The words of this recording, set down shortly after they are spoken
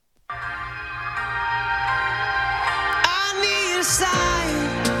sign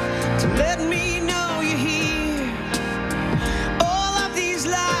to let me know you're here. All of these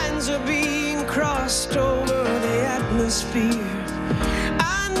lines are being crossed over the atmosphere.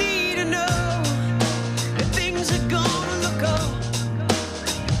 I need to know that things are gonna look up,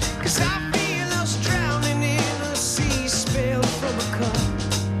 'cause I feel us drowning in a sea spilled from a cup.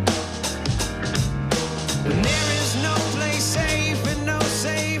 When there is no place safe and no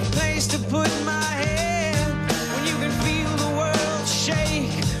safe place to put my head, when you can feel the world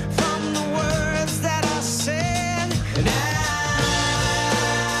shake from the words that I said, and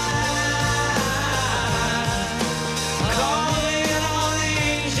I'm calling on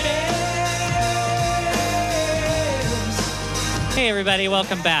angels. Hey everybody,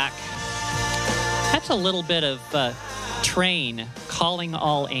 welcome back. That's a little bit of Train, Calling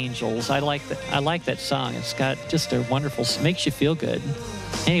All Angels. I like that song. It's got just a wonderful, makes you feel good.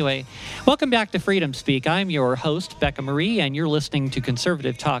 Anyway, welcome back to Freedom Speak. I'm your host, Becca Marie, and you're listening to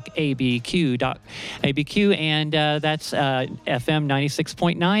Conservative Talk ABQ, and that's FM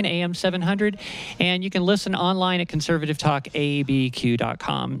 96.9, AM 700, and you can listen online at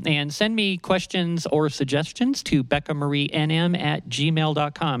conservativetalkabq.com. And send me questions or suggestions to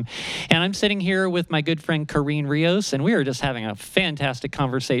beccamarienm@gmail.com. And I'm sitting here with my good friend Corinne Rios, and we are just having a fantastic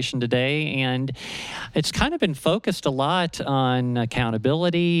conversation today, and it's kind of been focused a lot on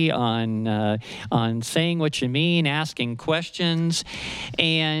accountability, on saying what you mean, asking questions,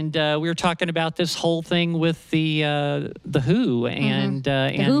 and we were talking about this whole thing with the WHO and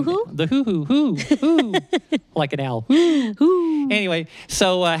the WHO like an owl. Anyway,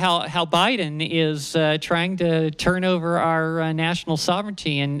 so how Biden is trying to turn over our national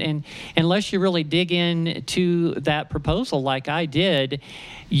sovereignty, and unless you really dig into that proposal like I did,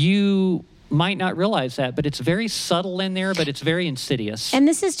 you might not realize that, but it's very subtle in there, but it's very insidious. And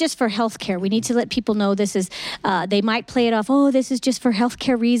this is just for healthcare. We need to let people know this is, they might play it off, oh, this is just for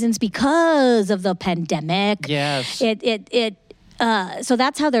healthcare reasons because of the pandemic. Yes. So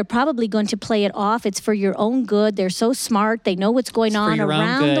that's how they're probably going to play it off. It's for your own good. They're so smart. They know what's going on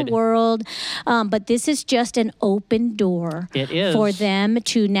around the world. But this is just an open door. It is. For them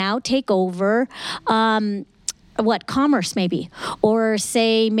to now take over commerce maybe, or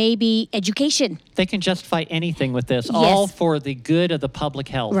say maybe education. They can justify anything with this, all for the good of the public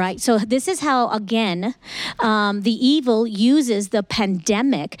health. Right. So this is how, again, the evil uses the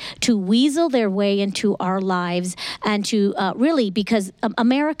pandemic to weasel their way into our lives and to really, because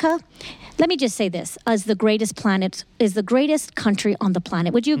America, let me just say this, is the greatest country on the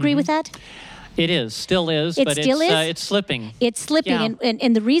planet. Would you agree with that? It is, still is, but it's slipping. It's slipping, Yeah.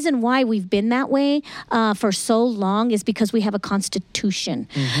 and the reason why we've been that way for so long is because we have a constitution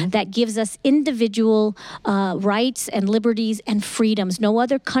that gives us individual rights and liberties and freedoms. No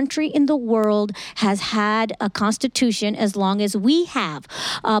other country in the world has had a constitution as long as we have.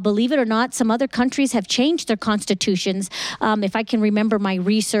 Believe it or not, some other countries have changed their constitutions. If I can remember my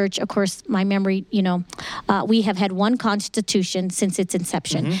research, of course, my memory, we have had one constitution since its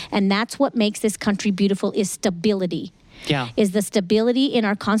inception, and that's what makes this country beautiful, is stability. Yeah. Is the stability in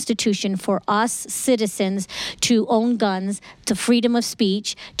our Constitution for us citizens to own guns, to freedom of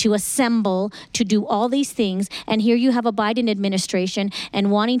speech, to assemble, to do all these things. And here you have a Biden administration and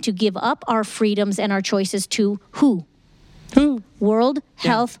wanting to give up our freedoms and our choices to who? Who? World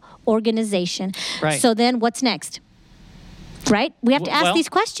Health Organization. Right. So then what's next? Right? We have to ask these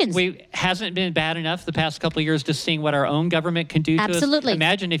questions. Hasn't been bad enough the past couple of years just seeing what our own government can do to us? Absolutely.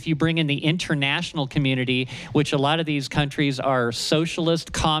 Imagine if you bring in the international community, which a lot of these countries are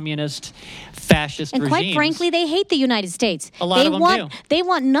socialist, communist, fascist and regimes. quite frankly, they hate the United States. A lot of them do. They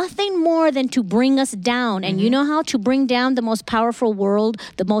want nothing more than to bring us down. And you know how to bring down the most powerful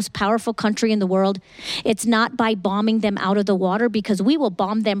the most powerful country in the world? It's not by bombing them out of the water, because we will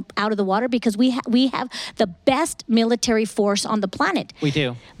bomb them out of the water because we have the best military force on the planet. We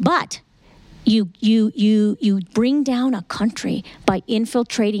do. But you bring down a country by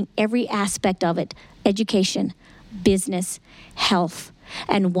infiltrating every aspect of it: education, business, health.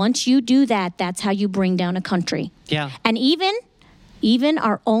 And once you do that, that's how you bring down a country. Yeah. And even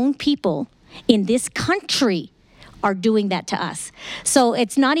our own people in this country are doing that to us. So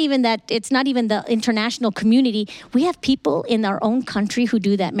it's not even the international community. We have people in our own country who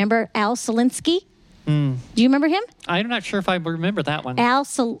do that. Remember Al Selinsky? Do you remember him? I'm not sure if I remember that one. Al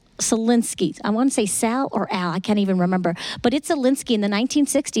Selinsky. I want to say Sal or Al. I can't even remember. But it's Selinsky in the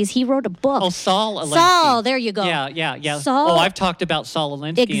 1960s. He wrote a book. Oh, Saul Alinsky. Saul, there you go. Yeah. Saul. I've talked about Saul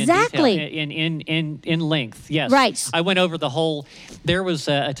Alinsky exactly. in length. Yes. Right. I went over the whole. There was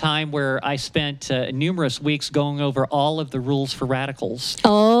a time where I spent numerous weeks going over all of the rules for radicals.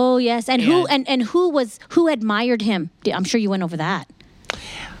 Oh, Oh yes, and who admired him? I'm sure you went over that.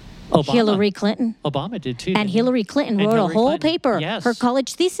 Obama. Hillary Clinton. Obama did too. And Hillary Clinton wrote a whole paper, her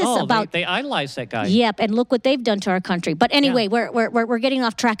college thesis about. They idolized that guy. Yep, and look what they've done to our country. But anyway, we're getting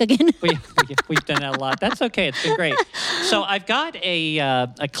off track again. We've done that a lot. That's okay. It's been great. So I've got a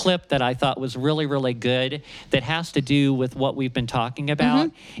clip that I thought was really, really good that has to do with what we've been talking about,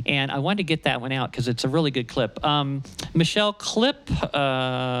 and I wanted to get that one out because it's a really good clip. Michelle, clip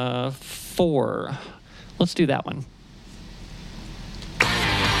 4. Let's do that one.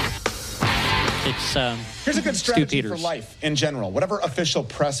 It's here's a good strategy for life in general. Whatever official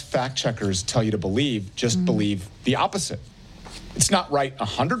press fact checkers tell you to believe, just believe the opposite. It's not right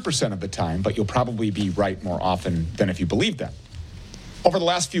 100% of the time, but you'll probably be right more often than if you believe them. Over the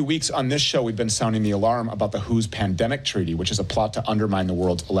last few weeks on this show, we've been sounding the alarm about the WHO's pandemic treaty, which is a plot to undermine the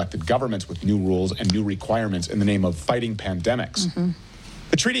world's elected governments with new rules and new requirements in the name of fighting pandemics.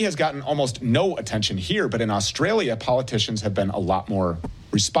 The treaty has gotten almost no attention here, but in Australia, politicians have been a lot more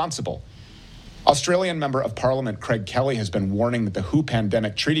responsible. Australian Member of Parliament Craig Kelly has been warning that the WHO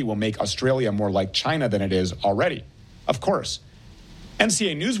pandemic treaty will make Australia more like China than it is already. Of course.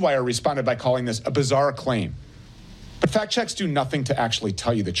 NCA Newswire responded by calling this a bizarre claim. But fact checks do nothing to actually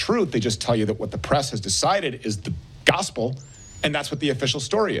tell you the truth. They just tell you that what the press has decided is the gospel, and that's what the official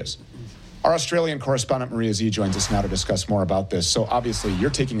story is. Our Australian correspondent Maria Z joins us now to discuss more about this. So obviously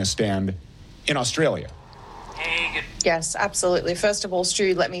you're taking a stand in Australia. Yes, absolutely. First of all,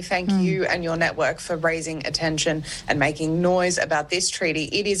 Stu, let me thank you and your network for raising attention and making noise about this treaty.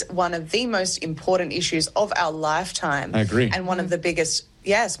 It is one of the most important issues of our lifetime. I agree. And one of the biggest,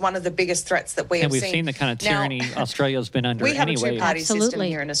 one of the biggest threats that we have seen. And we've seen the kind of tyranny Australia's been under anyway. We have a two-party system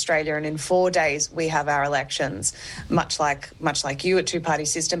here in Australia, and in 4 days we have our elections, much like you, a two-party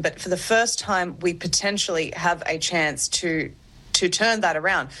system. But for the first time, we potentially have a chance to turn that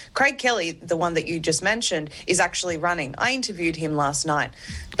around. Craig Kelly, the one that you just mentioned, is actually running. I interviewed him last night.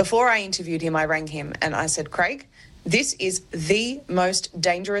 Before I interviewed him, I rang him and I said, Craig, this is the most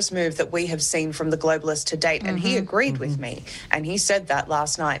dangerous move that we have seen from the globalists to date. And he agreed with me. And he said that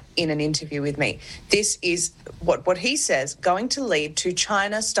last night in an interview with me. This is what he says going to lead to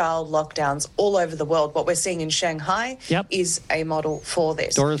China-style lockdowns all over the world. What we're seeing in Shanghai is a model for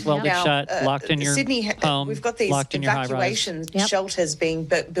this. Doors welded shut, locked in your home. We've got these evacuation shelters being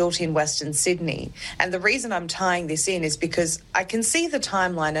built in Western Sydney. And the reason I'm tying this in is because I can see the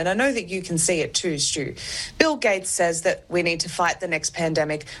timeline, and I know that you can see it too, Stu. Bill Gates says that we need to fight the next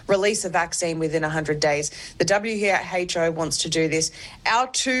pandemic, release a vaccine within 100 days. The WHO wants to do this. Our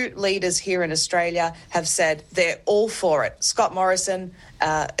two leaders here in Australia have said they're all for it. Scott Morrison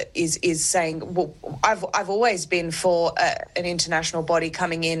is saying, well, I've always been for an international body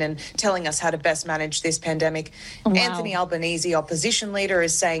coming in and telling us how to best manage this pandemic. Wow. Anthony Albanese, opposition leader,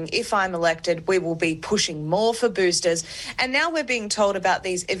 is saying, if I'm elected, we will be pushing more for boosters. And now we're being told about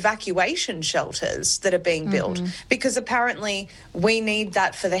these evacuation shelters that are being built because apparently we need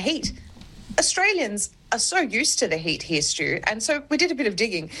that for the heat. Australians are so used to the heat here, Stu, and so we did a bit of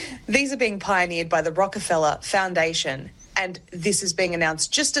digging. These are being pioneered by the Rockefeller Foundation, and this is being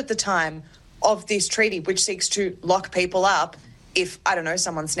announced just at the time of this treaty, which seeks to lock people up if, I don't know,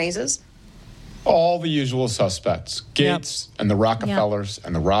 someone sneezes. All the usual suspects, Gates and the Rockefellers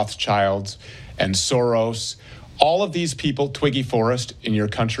and the Rothschilds and Soros. All of these people, Twiggy Forrest in your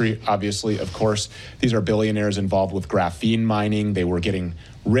country, obviously, of course, these are billionaires involved with graphene mining. They were getting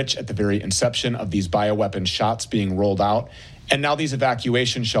rich at the very inception of these bioweapon shots being rolled out. And now these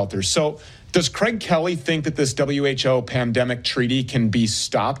evacuation shelters. So does Craig Kelly think that this WHO pandemic treaty can be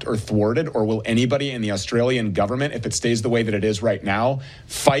stopped or thwarted? Or will anybody in the Australian government, if it stays the way that it is right now,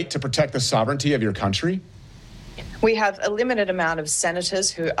 fight to protect the sovereignty of your country? We have a limited amount of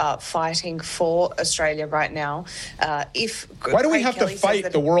senators who are fighting for Australia right now. Why do we have to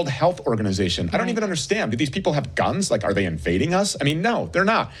fight the World Health Organization? I don't even understand. Do these people have guns? Like, are they invading us? I mean, no, they're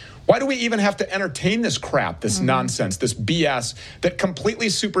not. Why do we even have to entertain this crap, this nonsense, this BS that completely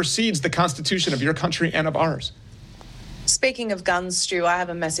supersedes the Constitution of your country and of ours? Speaking of guns, Stu, I have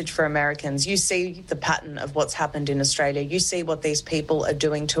a message for Americans. You see the pattern of what's happened in Australia. You see what these people are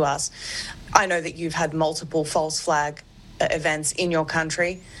doing to us. I know that you've had multiple false flag events in your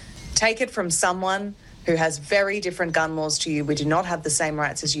country. Take it from someone who has very different gun laws to you. We do not have the same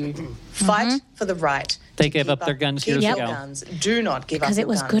rights as you. Fight for the right. They gave up their guns years ago. Guns. Do not give up because it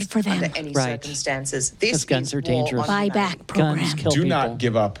was good for them under any circumstances. This guns are dangerous. Buyback program. Guns kill people. Do not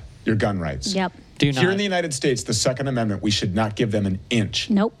give up your gun rights. Yep. Do not. Here in the United States, the Second Amendment, we should not give them an inch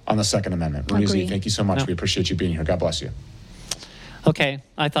on the Second Amendment. Maria Z, thank you so much. We appreciate you being here. God bless you. Okay,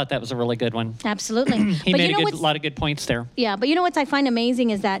 I thought that was a really good one. Absolutely. He made a lot of good points there. Yeah, but you know what I find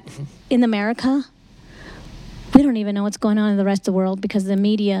amazing is that in America, we don't even know what's going on in the rest of the world because the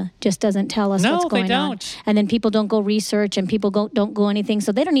media just doesn't tell us what's going on. No, they don't. And then people don't go research and people don't go anything.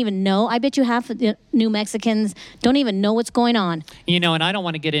 So they don't even know. I bet you half of the New Mexicans don't even know what's going on. You know, and I don't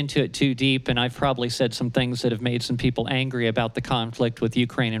want to get into it too deep, and I've probably said some things that have made some people angry about the conflict with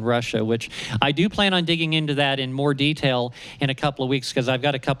Ukraine and Russia, which I do plan on digging into that in more detail in a couple of weeks because I've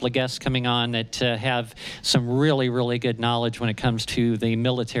got a couple of guests coming on that have some really, really good knowledge when it comes to the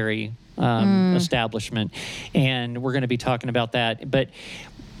military establishment, and we're going to be talking about that. But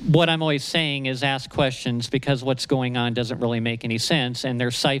what I'm always saying is ask questions because what's going on doesn't really make any sense, and they're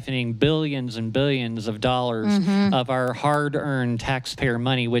siphoning billions and billions of dollars of our hard-earned taxpayer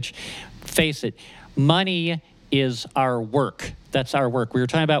money, which, face it, money is our work. That's our work. We were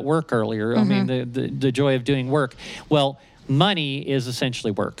talking about work earlier. I mean, the joy of doing work. Well, money is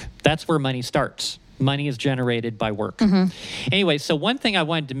essentially work. That's where money starts. Money is generated by work. Anyway, so one thing I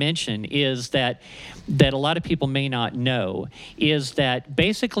wanted to mention is that a lot of people may not know is that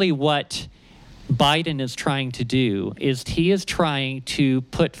basically what Biden is trying to do is he's trying to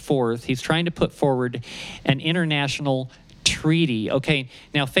put forward an international treaty. Okay,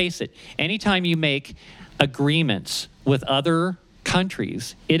 now face it, anytime you make agreements with other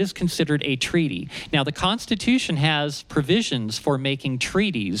countries, it is considered a treaty. Now, the Constitution has provisions for making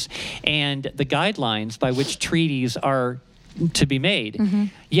treaties and the guidelines by which treaties are to be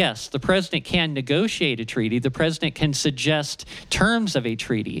made. Yes, the president can negotiate a treaty. The president can suggest terms of a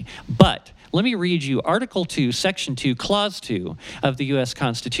treaty. But let me read you Article 2, Section 2, Clause 2 of the U.S.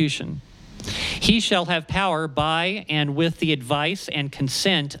 Constitution. He shall have power by and with the advice and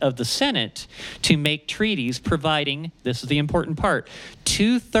consent of the Senate to make treaties, providing, this is the important part,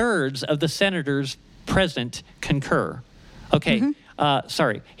 2/3 of the senators present concur. Okay,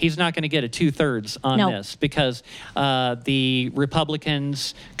 sorry, he's not going to get a 2/3 on this because the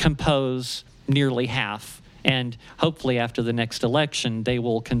Republicans compose nearly half. And hopefully after the next election, they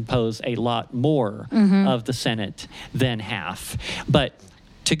will compose a lot more of the Senate than half. But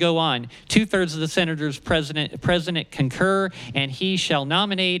to go on, 2/3 of the senators president concur, and he shall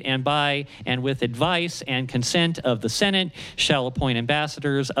nominate and by and with advice and consent of the Senate shall appoint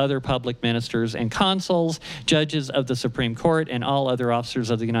ambassadors, other public ministers and consuls, judges of the Supreme Court, and all other officers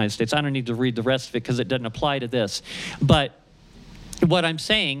of the United States. I don't need to read the rest of it because it doesn't apply to this. But what I'm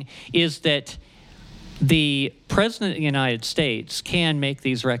saying is that the President of the United States can make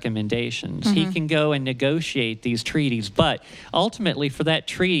these recommendations. He can go and negotiate these treaties, but ultimately for that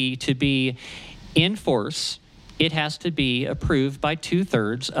treaty to be in force, it has to be approved by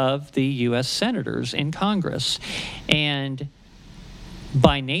 2/3 of the U.S. senators in Congress. And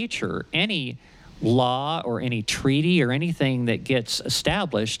by nature, any law or any treaty or anything that gets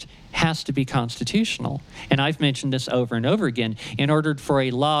established has to be constitutional. And I've mentioned this over and over again. In order for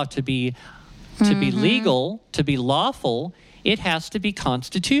a law to be legal, to be lawful, it has to be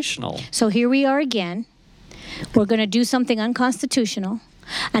constitutional. So here we are again. We're going to do something unconstitutional,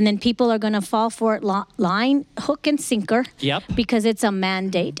 and then people are going to fall for it line, hook, and sinker. Yep. Because it's a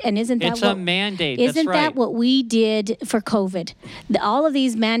mandate. And isn't that a mandate? Isn't That's right. that what we did for COVID? All of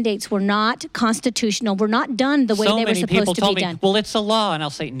these mandates were not constitutional. Were not done the way they were supposed to be done. Well, it's a law, and I'll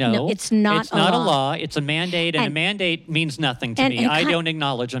say no. It's not. It's not a law. It's a mandate, and a mandate means nothing to me. I don't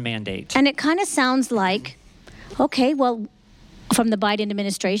acknowledge a mandate. And it kind of sounds like, okay, well, from the Biden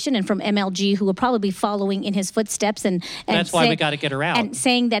administration and from MLG, who will probably be following in his footsteps, and that's why we got to get her out. And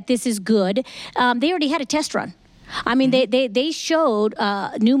saying that this is good. They already had a test run. I mean, they showed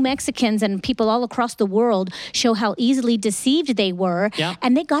New Mexicans and people all across the world show how easily deceived they were,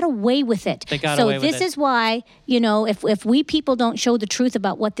 and they got away with it. So this is why, you know, if we people don't show the truth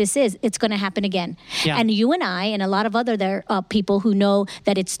about what this is, it's going to happen again. Yeah. And you and I and a lot of other people who know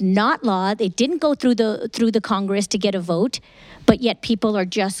that it's not law, they didn't go through the Congress to get a vote, but yet people are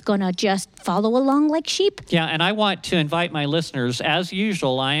just going to follow along like sheep. Yeah, and I want to invite my listeners, as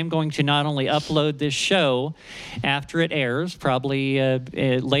usual, I am going to not only upload this show after it airs, probably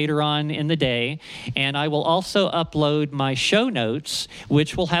later on in the day, and I will also upload my show notes,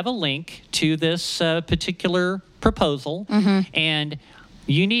 which will have a link to this particular proposal, and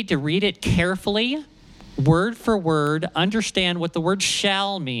you need to read it carefully, word for word, understand what the word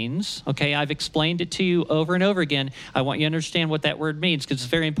shall means. Okay, I've explained it to you over and over again. I want you to understand what that word means because it's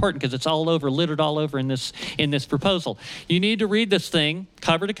very important because it's all over, littered all over in this proposal. You need to read this thing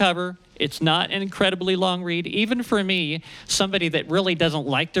cover to cover It's not an incredibly long read. Even for me, somebody that really doesn't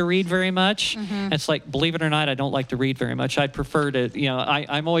like to read very much, it's like, believe it or not, I don't like to read very much. I'd prefer to,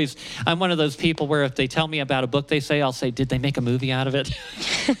 I'm one of those people where if they tell me about a book they say, I'll say, did they make a movie out of it?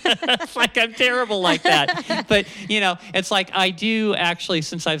 It's like I'm terrible like that. But, it's like I do actually,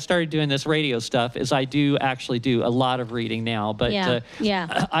 since I've started doing this radio stuff, is I do actually do a lot of reading now. But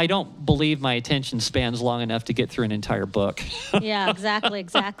I don't believe my attention span's long enough to get through an entire book. Yeah, exactly.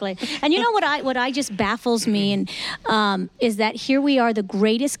 And you know what I just baffles me and is that here we are, the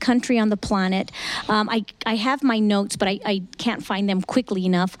greatest country on the planet. I have my notes, but I can't find them quickly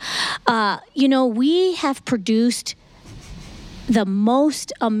enough. We have produced the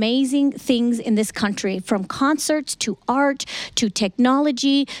most amazing things in this country, from concerts to art to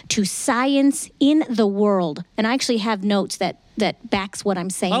technology to science in the world. And I actually have notes that backs what I'm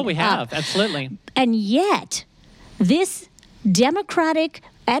saying. Oh, we have, absolutely. And yet, this Democratic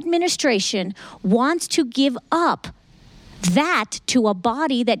administration wants to give up that to a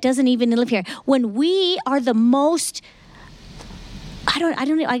body that doesn't even live here. When we are the most, how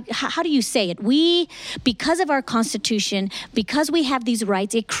do you say it? We, because of our Constitution, because we have these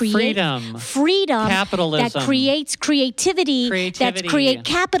rights, it creates freedom, capitalism, that creates creativity. That creates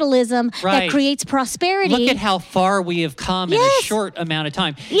capitalism, that creates prosperity. Look at how far we have come in a short amount of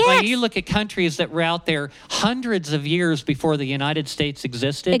time. Yes. Like, you look at countries that were out there hundreds of years before the United States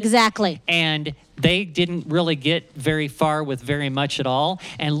existed. Exactly. And they didn't really get very far with very much at all.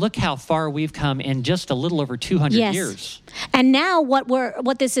 And look how far we've come in just a little over 200 years. And now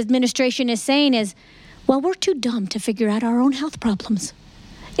what this administration is saying is, well, we're too dumb to figure out our own health problems.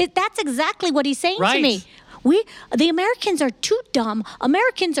 That's exactly what he's saying to me. The Americans are too dumb.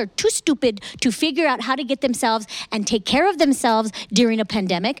 Americans are too stupid to figure out how to get themselves and take care of themselves during a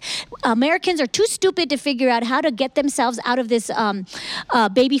pandemic. Americans are too stupid to figure out how to get themselves out of this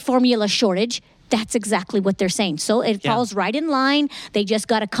baby formula shortage. That's exactly what they're saying. So it falls right in line. They just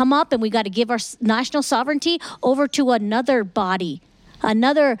got to come up, and we got to give our national sovereignty over to another body,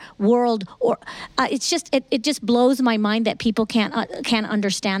 another world. Or it just blows my mind that people can't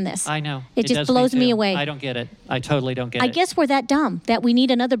understand this. I know. It just blows me away. I don't get it. I totally don't get it. I guess we're that dumb that we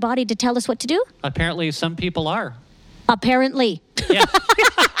need another body to tell us what to do. Apparently, some people are. Apparently. Yeah.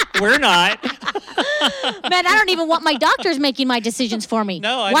 We're not. Man, I don't even want my doctors making my decisions for me.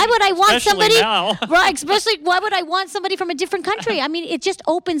 No, why would I want somebody? Now. Right, especially why would I want somebody from a different country? I mean, it just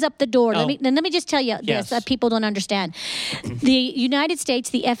opens up the door. Let me just tell you this that people don't understand. The United States,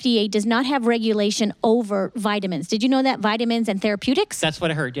 the FDA, does not have regulation over vitamins. Did you know that? Vitamins and therapeutics? That's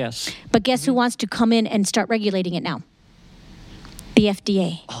what I heard, yes. But guess who wants to come in and start regulating it now? The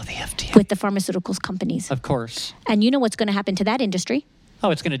FDA. Oh, the FDA. With the pharmaceuticals companies. Of course. And you know what's going to happen to that industry? Oh,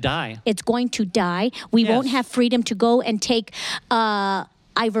 it's going to die. It's going to die. We won't have freedom to go and take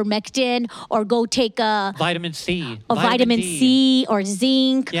ivermectin or go take vitamin C. Or vitamin C or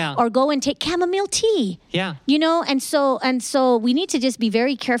zinc. Yeah. Or go and take chamomile tea. Yeah. And so we need to just be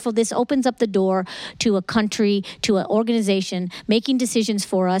very careful. This opens up the door to a country, to an organization making decisions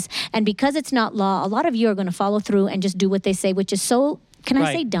for us. And because it's not law, a lot of you are going to follow through and just do what they say, which is so, can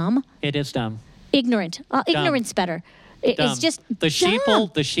I say dumb? It is dumb. Ignorant. Ignorance better. It's just the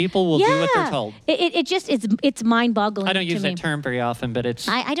sheeple will do what they're told. It's mind-boggling. I don't use that term very often, but it's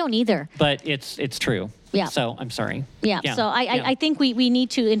I don't either. But it's true. Yeah. So I'm sorry. Yeah. So I think we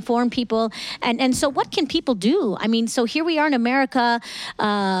need to inform people, and so what can people do? I mean, so here we are in America.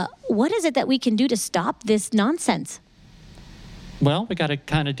 What is it that we can do to stop this nonsense? Well, we got to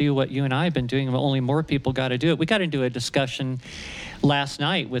kind of do what you and I have been doing. Only more people got to do it. We got into a discussion last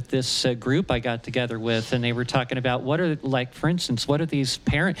night with this group I got together with, and they were talking about for instance, what are these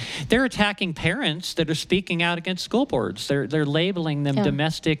parents? They're attacking parents that are speaking out against school boards. They're labeling them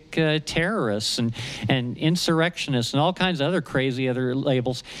domestic terrorists and insurrectionists and all kinds of other crazy other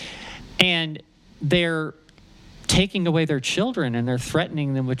labels, and they're taking away their children, and they're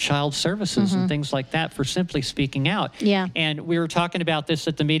threatening them with child services and things like that for simply speaking out. Yeah. And we were talking about this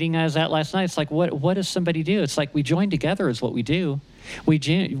at the meeting I was at last night. It's like, what does somebody do? It's like we join together is what we do. We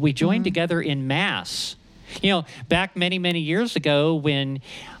join together in mass. Back many, many years ago when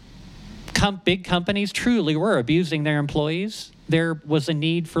big companies truly were abusing their employees, there was a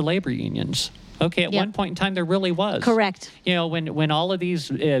need for labor unions. Okay, at one point in time, there really was. Correct. When all of these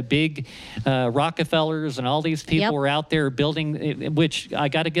big Rockefellers and all these people were out there building, which I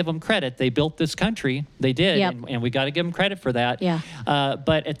got to give them credit. They built this country. They did, and we got to give them credit for that. Yeah.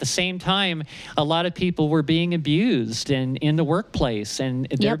 But at the same time, a lot of people were being abused in the workplace, and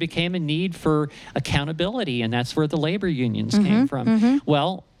there became a need for accountability, and that's where the labor unions came from.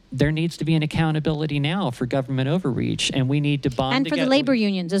 Well, there needs to be an accountability now for government overreach, and we need to bond and for the labor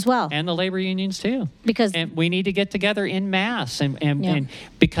unions as well, and the labor unions too, because we need to get together in mass, and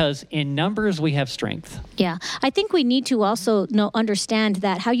because in numbers we have strength. Yeah, I think we need to also understand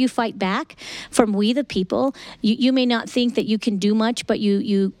that how you fight back from we the people. You may not think that you can do much, but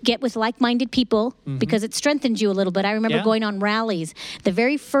you get with like-minded people because it strengthens you a little bit. I remember going on rallies. The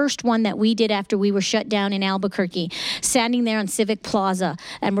very first one that we did after we were shut down in Albuquerque, standing there on Civic Plaza,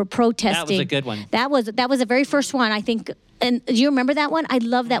 and we're protesting. That was a good one. That was the very first one, I think. And do you remember that one? I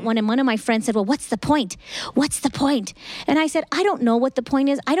love that one. And one of my friends said, well, what's the point? What's the point? And I said, I don't know what the point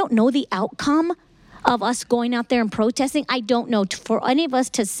is. I don't know the outcome of us going out there and protesting. I don't know. For any of us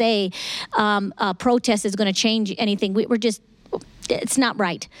to say protest is going to change anything, it's not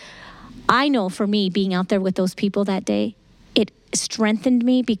right. I know for me, being out there with those people that day, it strengthened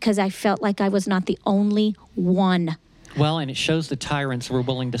me because I felt like I was not the only one. Well, and it shows the tyrants were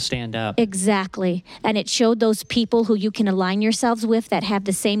willing to stand up. Exactly. And it showed those people who you can align yourselves with that have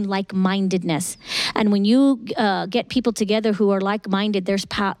the same like-mindedness. And when you get people together who are like-minded, there's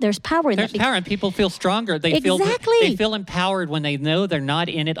power in that. There's power, and people feel stronger. They feel empowered when they know they're not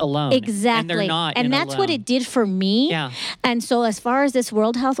in it alone. Exactly. And they're not and that's what it did for me. Yeah. And so as far as this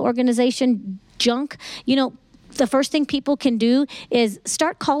World Health Organization junk, the first thing people can do is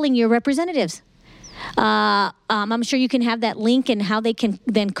start calling your representatives. I'm sure you can have that link and how they can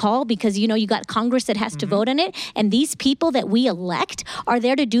then call, because you got Congress that has to vote on it, and these people that we elect are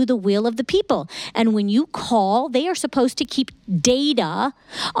there to do the will of the people. And when you call, they are supposed to keep data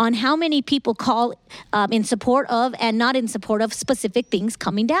on how many people call in support of and not in support of specific things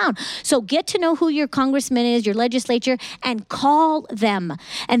coming down. So get to know who your congressman is, your legislature, and call them.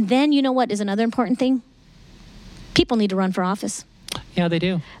 And then you know what is another important thing? People need to run for office. Yeah, they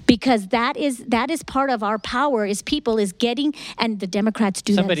do. Because that is part of our power is people is getting, and the Democrats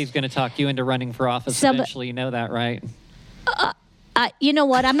do Somebody's going to talk you into running for office eventually. You know that, right? You know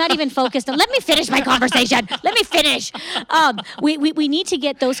what? I'm not even focused on. Let me finish my conversation. Let me finish. We need to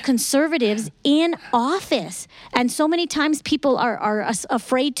get those conservatives in office, and so many times people are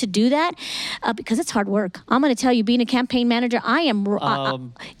afraid to do that because it's hard work. I'm going to tell you, being a campaign manager, I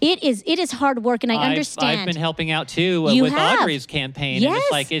am. It is hard work, and I understand. I've been helping out too with Audrey's campaign, and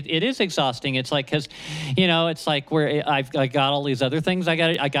it's like it is exhausting. It's like because it's like where I got all these other things.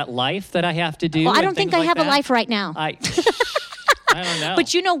 I got life that I have to do. Well, I don't think I have a life right now. I don't know.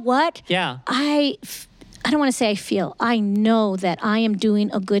 But you know what? Yeah. I don't want to say I feel. I know that I am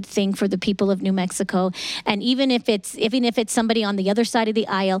doing a good thing for the people of New Mexico. And even if it's somebody on the other side of the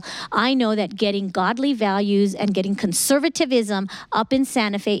aisle, I know that getting godly values and getting conservatism up in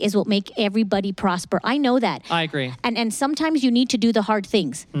Santa Fe is what make everybody prosper. I know that. I agree. And sometimes you need to do the hard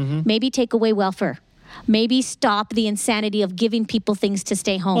things. Maybe take away welfare. Maybe stop the insanity of giving people things to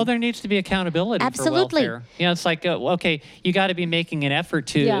stay home. Well, there needs to be accountability Absolutely. for welfare. It's like, okay, you got to be making an effort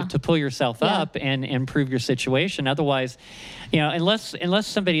to pull yourself up and improve your situation. Otherwise, unless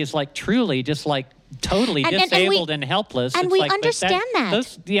somebody is like truly just like totally disabled and helpless. And we understand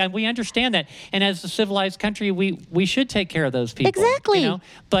that. We understand that. And as a civilized country, we should take care of those people. Exactly.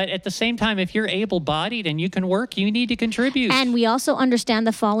 But at the same time, if you're able-bodied and you can work, you need to contribute. And we also understand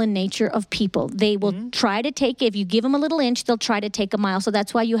the fallen nature of people. They will try to take, if you give them a little inch, they'll try to take a mile. So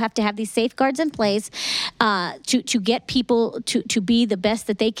that's why you have to have these safeguards in place to get people to be the best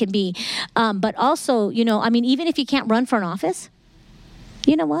that they can be. But also, even if you can't run for an office,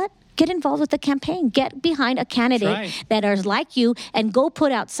 you know what? Get involved with the campaign. Get behind a candidate that is like you and go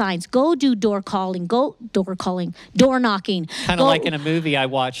put out signs. Go do door knocking. Kind of like in a movie I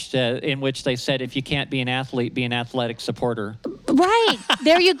watched in which they said, if you can't be an athlete, be an athletic supporter. Right.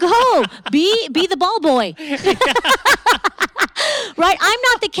 There you go. Be the ball boy. Right. I'm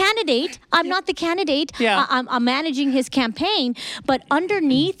not the candidate. Yeah. I'm managing his campaign. But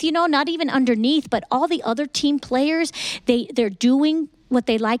underneath, not even underneath, but all the other team players, they're doing what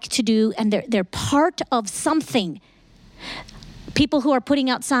they like to do, and they're part of something. People who are putting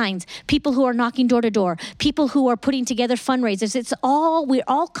out signs, people who are knocking door to door, people who are putting together fundraisers. We're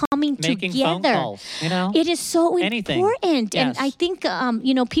all coming Making together. Phone calls, It is so important. Yes. And I think,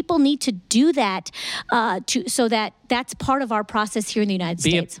 people need to do that so that that's part of our process here in the United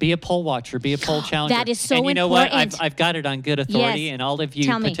States. Be a poll watcher. Be a poll challenger. That is so important. And you know important. what? I've got it on good authority. Yes. And all of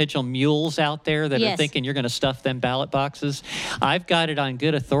you potential mules out there that are thinking you're going to stuff them ballot boxes, I've got it on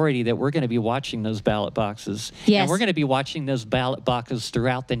good authority that we're going to be watching those ballot boxes. Yes. And we're going to be watching those ballot boxes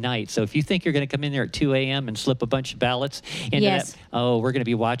throughout the night. So if you think you're going to come in there at 2 a.m. and slip a bunch of ballots into that, we're going to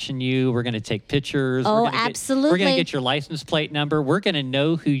be watching you. We're going to take pictures. Absolutely. We're going to get your license plate number. We're going to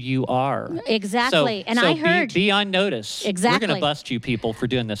know who you are. Exactly. I heard. Be on notice. Exactly. We're going to bust you people for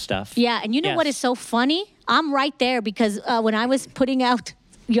doing this stuff. Yeah, and you know what is so funny? I'm right there because when I was putting out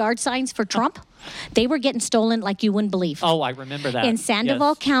yard signs for Trump, they were getting stolen like you wouldn't believe. Oh, I remember that. In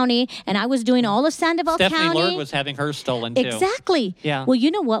Sandoval County, and I was doing all of Sandoval County. Stephanie Lord was having hers stolen, too. Exactly. Yeah. Well, you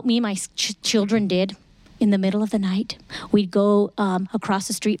know what me and my children did in the middle of the night? We'd go across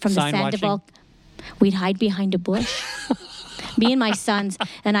the street from Sign the Sandoval. watching? We'd hide behind a bush. Me and my sons,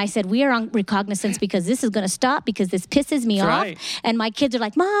 and I said, we are on recognizance because this is going to stop because this pisses me off. Right. And my kids are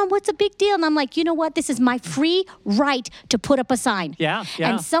like, Mom, what's a big deal? And I'm like, you know what? This is my free right to put up a sign. Yeah.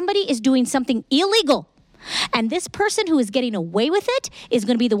 And somebody is doing something illegal. And this person who is getting away with it is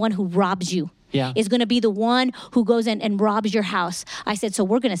going to be the one who robs you. Yeah. Is going to be the one who goes in and robs your house. I said, so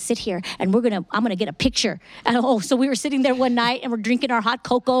we're going to sit here and I'm going to get a picture. And so we were sitting there one night and we're drinking our hot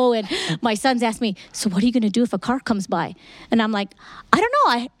cocoa and my sons asked me, so what are you going to do if a car comes by? And I'm like, I don't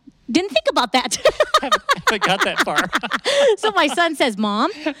know. I didn't think about that. haven't got that far. So my son says,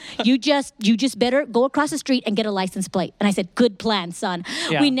 Mom, you just better go across the street and get a license plate. And I said, good plan, son.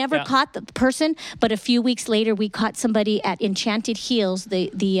 Yeah, We never caught the person, but a few weeks later, we caught somebody at Enchanted Hills,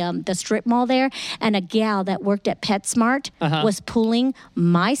 the strip mall there, and a gal that worked at PetSmart was pulling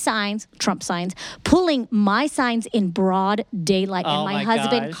my signs, Trump signs, pulling my signs in broad daylight. And my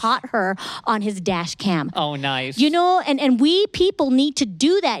husband caught her on his dash cam. Oh, nice. You know, and we people need to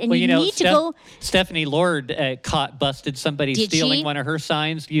do that. And you need to go. Stephanie Lord busted somebody stealing one of her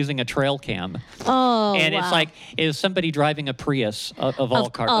signs using a trail cam. Oh, and it's like, it was somebody driving a Prius of all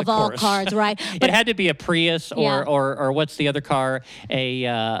cars. Of all cars, right. But it had to be a Prius or what's the other car?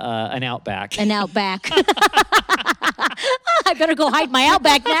 An Outback. An Outback. I better go hide my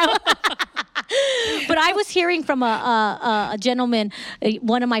Outback now. But I was hearing from a gentleman,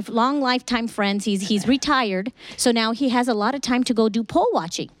 one of my long lifetime friends. He's retired, so now he has a lot of time to go do poll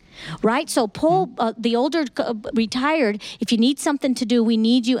watching. Right? So the older retired, if you need something to do, we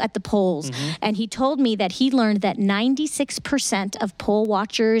need you at the polls. And he told me that he learned that 96% of poll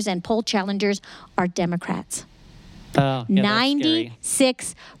watchers and poll challengers are Democrats. Oh, yeah,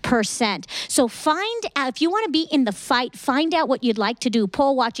 96%. So find out, if you want to be in the fight, find out what you'd like to do.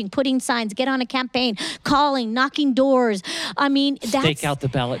 Poll watching, putting signs, get on a campaign, calling, knocking doors. I mean, stake out the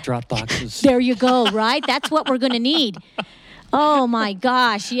ballot drop boxes. There you go, right? That's what we're going to need. Oh my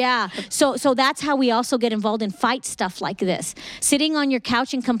gosh, yeah. So that's how we also get involved in fight stuff like this. Sitting on your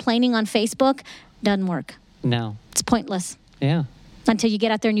couch and complaining on Facebook doesn't work. No. It's pointless. Yeah. Until you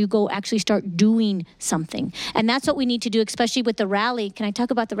get out there and you go actually start doing something. And that's what we need to do, especially with the rally. Can I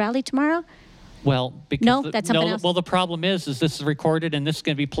talk about the rally tomorrow? Well, because no, that's something else. Well, the problem is this is recorded and this is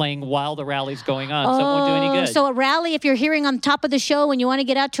going to be playing while the rally's going on, so it won't do any good. So a rally, if you're hearing on top of the show and you want to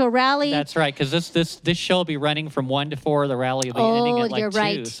get out to a rally. That's right, because this show will be running from 1 to 4. The rally will be ending at like 2. You're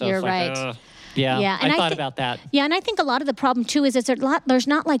right. So you're it's right. Like, yeah, I thought about that. Yeah, and I think a lot of the problem, too, is there's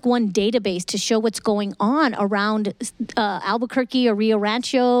not like one database to show what's going on around Albuquerque or Rio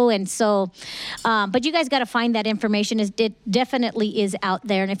Rancho. And so, but you guys got to find that information. It definitely is out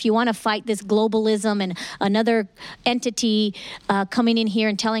there. And if you want to fight this globalism and another entity coming in here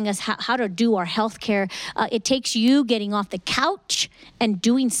and telling us how to do our health care, it takes you getting off the couch and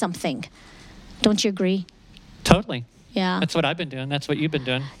doing something. Don't you agree? Totally. Yeah. That's what I've been doing. That's what you've been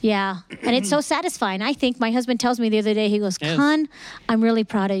doing. Yeah. And it's so satisfying. I think my husband tells me the other day, he goes, Con, I'm really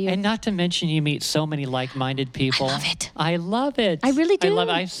proud of you. And not to mention you meet so many like-minded people. I love it. I love it. I really do.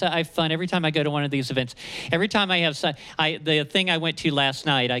 I have fun every time I go to one of these events. Every time I have the thing I went to last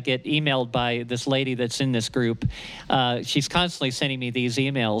night, I get emailed by this lady that's in this group. She's constantly sending me these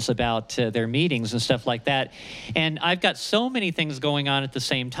emails about their meetings and stuff like that. And I've got so many things going on at the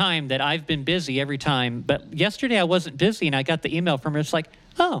same time that I've been busy every time. But yesterday I wasn't busy, and I got the email from her. It's like,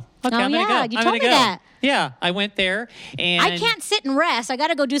 I'm gonna go. You told me that. Yeah, I went there, and I can't sit and rest. I got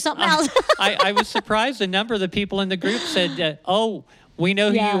to go do something else. I was surprised. A number of the people in the group said, we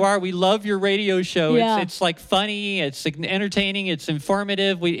know who you are. We love your radio show. Yeah. It's like funny. It's entertaining. It's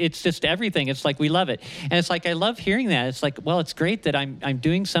informative. It's just everything. It's like we love it. And it's like I love hearing that. It's like, well, it's great that I'm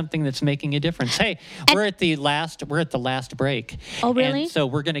doing something that's making a difference. Hey, we're at the last break. Oh, really? And so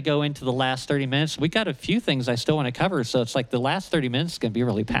we're going to go into the last 30 minutes. We got a few things I still want to cover. So it's like the last 30 minutes is going to be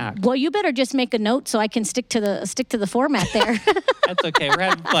really packed. Well, you better just make a note so I can stick to the format there. That's okay. We're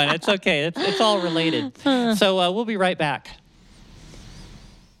having fun. It's okay. It's all related. So we'll be right back.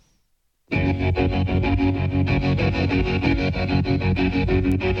 I'm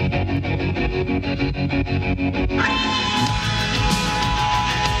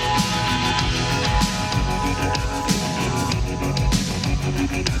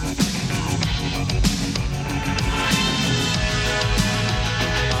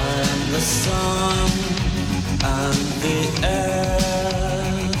the sun, I'm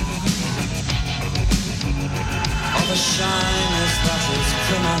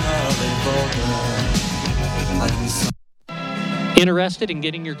Interested in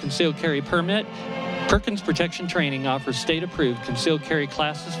getting your concealed carry permit? Perkins Protection Training offers state-approved concealed carry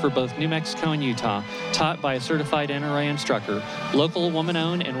classes for both New Mexico and Utah, taught by a certified NRA instructor. Local,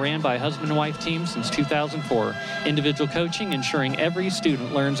 woman-owned, and ran by a husband and wife team since 2004. Individual coaching, ensuring every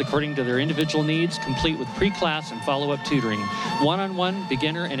student learns according to their individual needs, complete with pre-class and follow-up tutoring. One-on-one,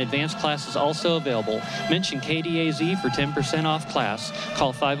 beginner, and advanced classes also available. Mention KDAZ for 10% off class.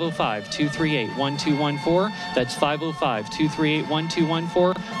 Call 505-238-1214. That's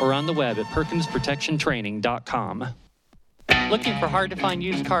 505-238-1214, or on the web at PerkinsProtectionTraining.com. Looking for hard-to-find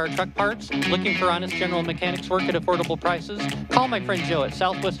used car or truck parts? Looking for honest general mechanics work at affordable prices? Call my friend Joe at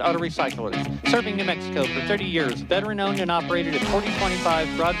Southwest Auto Recyclers. Serving New Mexico for 30 years, veteran-owned and operated at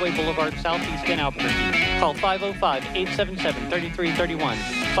 4025 Broadway Boulevard, Southeast in Albuquerque. Call 505-877-3331.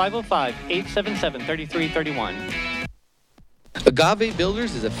 505-877-3331. Agave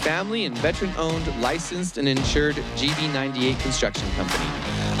Builders is a family and veteran-owned, licensed, and insured GB98 construction company.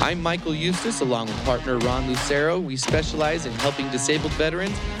 I'm Michael Eustace, along with partner Ron Lucero. We specialize in helping disabled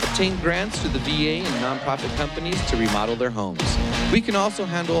veterans obtain grants through the VA and nonprofit companies to remodel their homes. We can also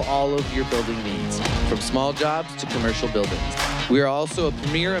handle all of your building needs, from small jobs to commercial buildings. We are also a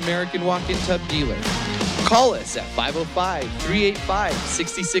premier American walk-in tub dealer. Call us at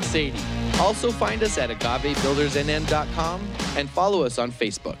 505-385-6680. Also find us at agavebuildersnn.com and follow us on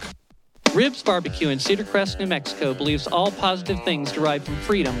Facebook. Ribs Barbecue in Cedar Crest, New Mexico believes all positive things derive from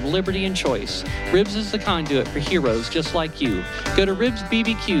freedom, liberty, and choice. Ribs is the conduit for heroes just like you. Go to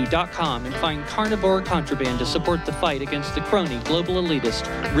ribsbbq.com and find carnivore contraband to support the fight against the crony global elitist.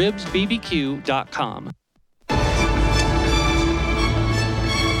 ribsbbq.com.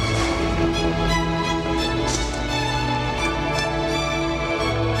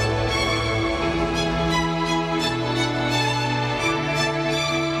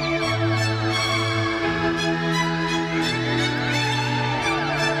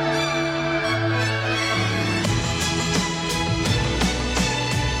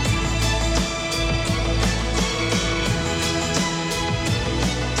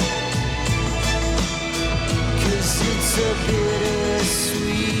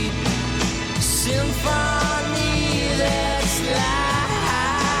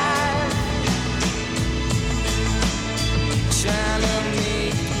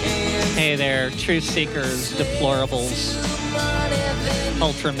 Hey there, truth seekers, deplorables,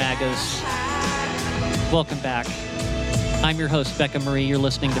 ultra magas. Welcome back. I'm your host, Becca Marie. You're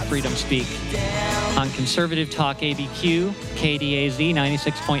listening to Freedom Speak on Conservative Talk ABQ, KDAZ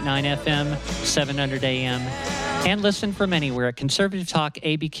 96.9 FM, 700 AM, and listen from anywhere at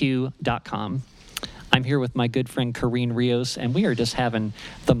conservativetalkabq.com. I'm here with my good friend Corinne Rios, and we are just having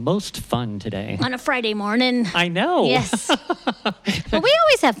the most fun today. On a Friday morning. I know. Yes. Well, we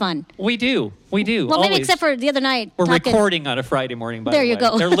always have fun. We do. We do. Well, always. Maybe except for the other night. We're recording on a Friday morning, by the way. There you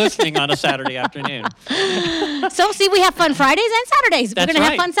go. They're listening on a Saturday afternoon. So, see, we have fun Fridays and Saturdays. That's We're going to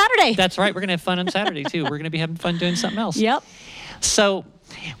right. have fun Saturday. That's right. We're going to have fun on Saturday, too. We're going to be having fun doing something else. Yep. So,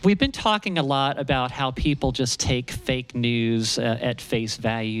 we've been talking a lot about how people just take fake news at face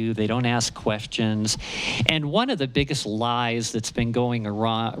value. They don't ask questions. And one of the biggest lies that's been going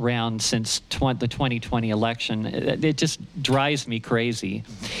around since the 2020 election, it just drives me crazy,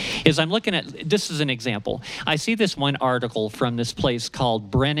 is I'm looking at, this is an example. I see this one article from this place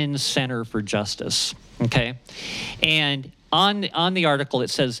called Brennan Center for Justice, okay? And on the article, it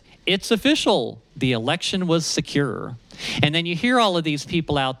says, "It's official. The election was secure." And then you hear all of these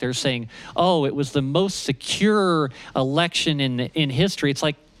people out there saying, "Oh, it was the most secure election in history." It's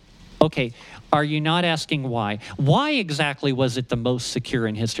like, okay, are you not asking why? Why exactly was it the most secure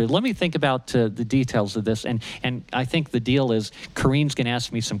in history? Let me think about the details of this. And I think the deal is Corinne's going to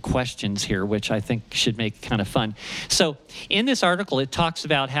ask me some questions here, which I think should make it kind of fun. So in this article, it talks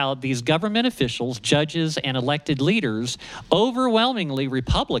about how these government officials, judges, and elected leaders, overwhelmingly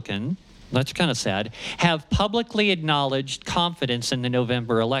Republican, that's kind of sad, have publicly acknowledged confidence in the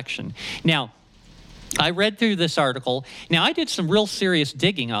November election. Now, I read through this article. Now, I did some real serious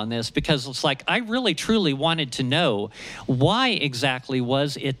digging on this because it's like I really, truly wanted to know why exactly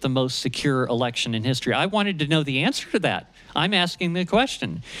was it the most secure election in history. I wanted to know the answer to that. I'm asking the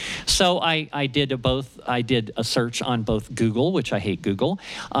question. So I did a search on both Google, which I hate Google,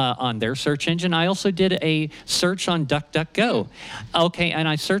 on their search engine. I also did a search on DuckDuckGo. Okay, and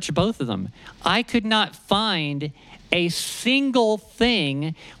I searched both of them. I could not find a single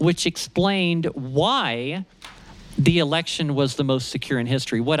thing which explained why the election was the most secure in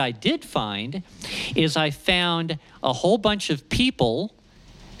history. What I did find is I found a whole bunch of people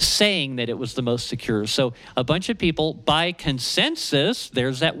saying that it was the most secure. So a bunch of people by consensus,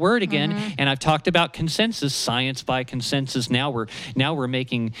 there's that word again, and I've talked about consensus, science by consensus. Now we're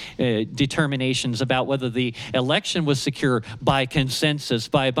making determinations about whether the election was secure by consensus,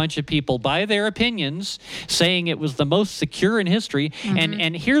 by a bunch of people, by their opinions, saying it was the most secure in history.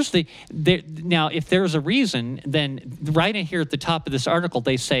 And here's now, if there's a reason, then right in here at the top of this article,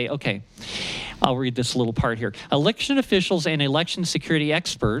 they say, okay, I'll read this little part here. Election officials and election security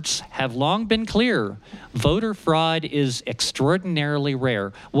experts have long been clear. Voter fraud is extraordinarily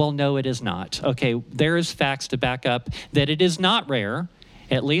rare. Well, no, it is not. Okay, there is facts to back up that it is not rare.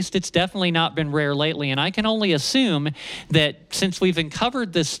 At least it's definitely not been rare lately. And I can only assume that since we've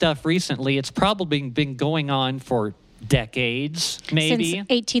uncovered this stuff recently, it's probably been going on for decades, maybe. Since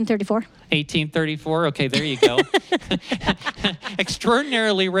 1834. 1834. Okay, there you go.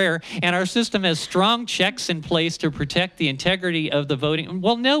 Extraordinarily rare. And our system has strong checks in place to protect the integrity of the voting.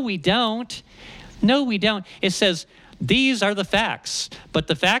 Well, no, we don't. No, we don't. It says, these are the facts, but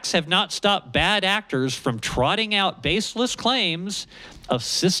the facts have not stopped bad actors from trotting out baseless claims of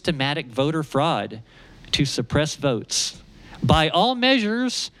systematic voter fraud to suppress votes. By all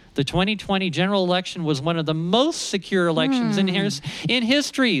measures, the 2020 general election was one of the most secure elections in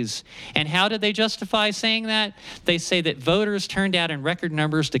histories. And how did they justify saying that? They say that voters turned out in record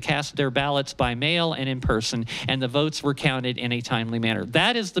numbers to cast their ballots by mail and in person, and the votes were counted in a timely manner.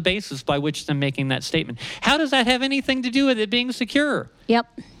 That is the basis by which they're making that statement. How does that have anything to do with it being secure? Yep.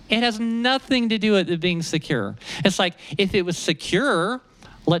 It has nothing to do with it being secure. It's like, if it was secure,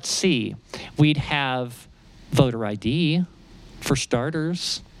 let's see, we'd have voter ID for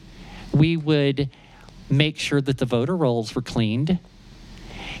starters. We would make sure that the voter rolls were cleaned.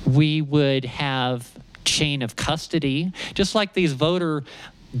 We would have chain of custody, just like these voter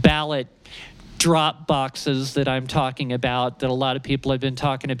ballot drop boxes that I'm talking about, that a lot of people have been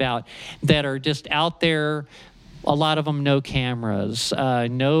talking about, that are just out there. A lot of them no cameras,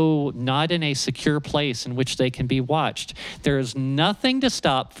 not in a secure place in which they can be watched. There is nothing to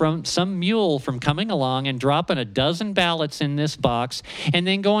stop from some mule from coming along and dropping a dozen ballots in this box, and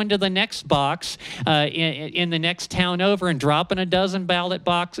then going to the next box in the next town over and dropping a dozen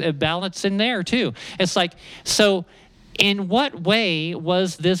ballots in there too. It's like, so in what way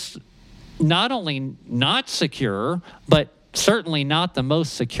was this not only not secure, but certainly not the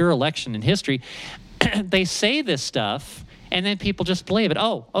most secure election in history? They say this stuff, and then people just believe it.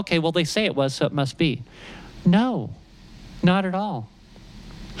 Oh, okay, well, they say it was, so it must be. No, not at all.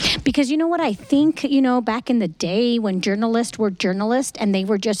 Because you know what I think, back in the day when journalists were journalists and they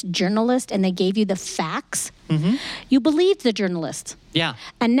were just journalists and they gave you the facts, you believed the journalists. Yeah.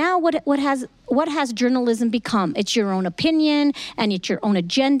 And now what has journalism become? It's your own opinion and it's your own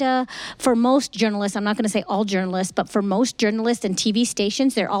agenda. For most journalists, I'm not going to say all journalists, but for most journalists and TV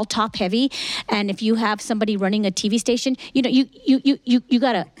stations, they're all top heavy. And if you have somebody running a TV station, you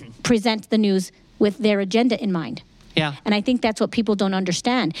got to present the news with their agenda in mind. Yeah. And I think that's what people don't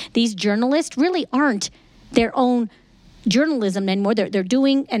understand. These journalists really aren't their own journalism anymore. They're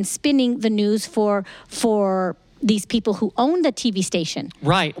doing and spinning the news for these people who own the TV station.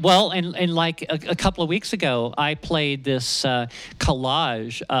 Right. Well, and like a couple of weeks ago, I played this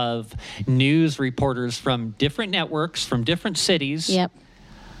collage of news reporters from different networks, from different cities. Yep.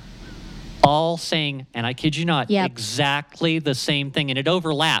 All saying, and I kid you not, exactly the same thing. And it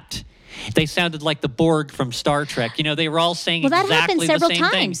overlapped. They sounded like the Borg from Star Trek. They were all saying exactly the same thing. Well, that happened several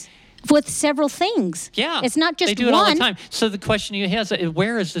times with several things. Yeah. It's not just one. They do it all the time. So the question you have is,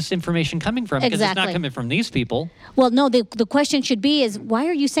 where is this information coming from? Because it's not coming from these people. Well, no, the question should be is, why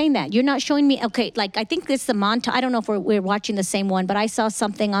are you saying that? You're not showing me, okay, like I think it's the montage. I don't know if we're watching the same one, but I saw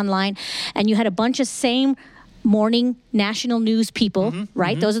something online and you had a bunch of same morning national news people,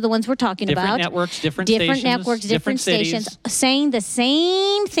 right? Those are the ones we're talking about. Different networks, different stations, saying the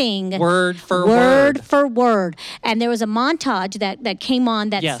same thing. Word for word. And there was a montage that came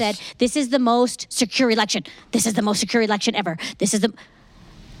on that said, this is the most secure election. This is the most secure election ever. This is the...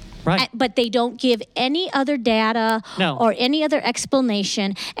 Right. But they don't give any other data or any other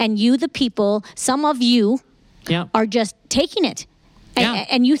explanation. And you, the people, some of you are just taking it.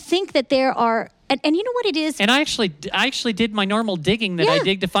 And you think that there are... And you know what it is? And I actually did my normal digging that I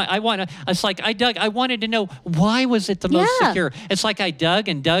dig to find. I wanted to know, why was it the most secure? It's like I dug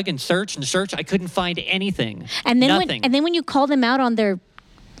and searched. I couldn't find anything. And then Nothing. when you call them out on their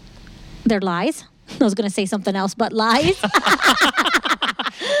lies, I was going to say something else, but lies.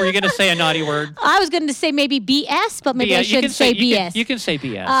 Were you going to say a naughty word? I was going to say maybe BS, but maybe I shouldn't say BS. You can say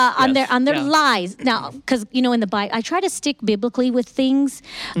BS. On their lies. Now, because, in the Bible, I try to stick biblically with things,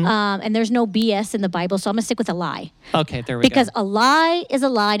 and there's no BS in the Bible, so I'm going to stick with a lie. Okay, there we go. Because a lie is a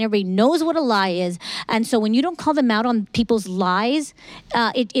lie, and everybody knows what a lie is. And so when you don't call them out on people's lies,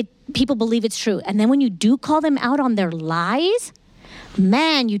 people believe it's true. And then when you do call them out on their lies,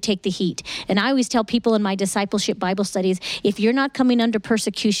 man, you take the heat. And I always tell people in my discipleship Bible studies, if you're not coming under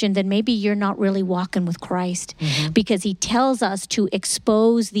persecution, then maybe you're not really walking with Christ, because he tells us to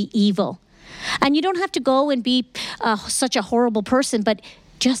expose the evil. And you don't have to go and be such a horrible person, but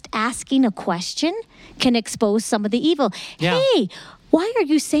just asking a question can expose some of the evil. Yeah. Hey, why are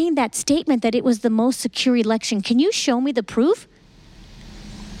you saying that statement that it was the most secure election? Can you show me the proof?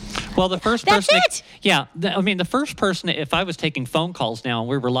 Well, the first person... That's it! Yeah. The first person, if I was taking phone calls now and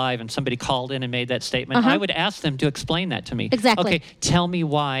we were live and somebody called in and made that statement, I would ask them to explain that to me. Exactly. Okay, tell me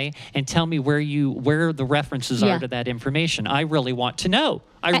why and tell me where the references are to that information. I really want to know.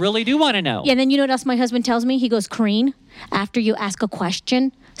 I really do want to know. Yeah, and then you know what else my husband tells me? He goes, Corinne, after you ask a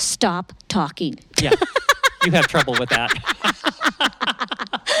question, stop talking. Yeah. You have trouble with that.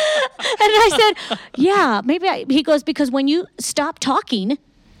 And I said, yeah, he goes, because when you stop talking,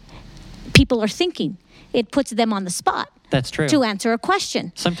 people are thinking. It puts them on the spot. That's true. To answer a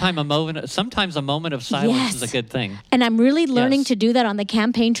question. Sometimes a moment of silence is a good thing. And I'm really learning to do that on the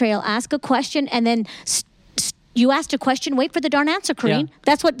campaign trail. Ask a question and then you asked a question, wait for the darn answer, Corinne.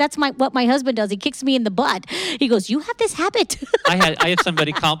 Yeah. That's what my husband does. He kicks me in the butt. He goes, you have this habit. I had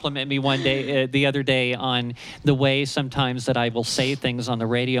somebody compliment me the other day on the way sometimes that I will say things on the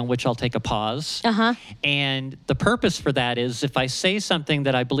radio in which I'll take a pause. And the purpose for that is if I say something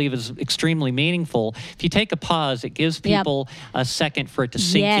that I believe is extremely meaningful, if you take a pause, it gives people a second for it to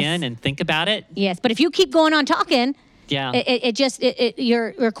sink in and think about it. Yes, but if you keep going on talking... Yeah.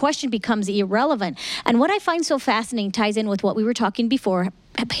 Your question becomes irrelevant. And what I find so fascinating ties in with what we were talking before.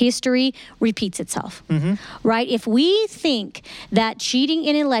 History repeats itself, right? If we think that cheating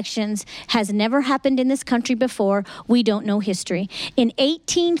in elections has never happened in this country before, we don't know history. In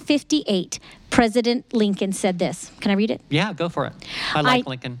 1858, President Lincoln said this. Can I read it? Yeah, go for it. I like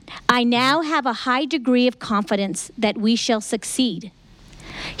Lincoln. I now have a high degree of confidence that we shall succeed.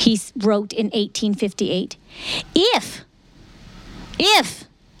 He wrote in 1858, if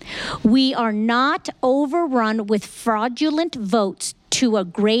we are not overrun with fraudulent votes to a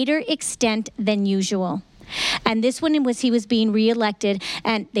greater extent than usual. And this one he was being reelected,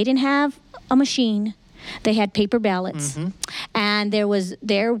 and they didn't have a machine. They had paper ballots. And there was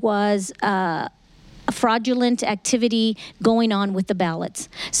fraudulent activity going on with the ballots.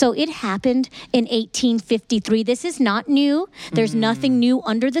 So it happened in 1853. This is not new. There's nothing new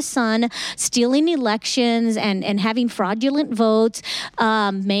under the sun. Stealing elections and having fraudulent votes,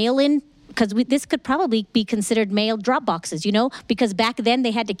 mail-in, because this could probably be considered mail drop boxes, because back then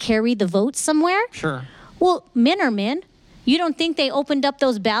they had to carry the votes somewhere. Sure. Well, men are men. You don't think they opened up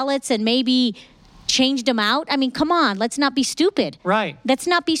those ballots and maybe changed them out? I mean, come on, let's not be stupid. Right. Let's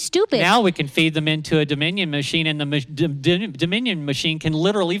not be stupid. Now we can feed them into a Dominion machine, and the Dominion machine can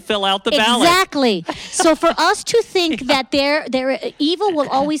literally fill out the ballot. Exactly. So for us to think that their evil will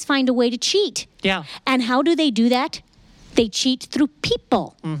always find a way to cheat. Yeah. And how do they do that? They cheat through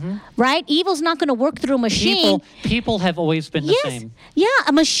people, right? Evil's not going to work through a machine. People have always been the same. Yeah,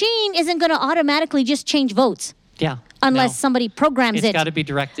 a machine isn't going to automatically just change votes. Yeah. Unless somebody programs it. It's got to be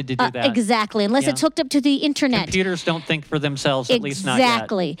directed to do that. Exactly. Unless it's hooked up to the internet. Computers don't think for themselves, at least not yet.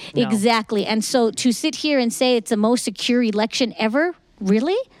 Exactly. And so to sit here and say it's the most secure election ever,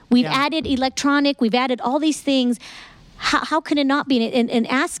 really? We've added electronic, we've added all these things. How can it not be? And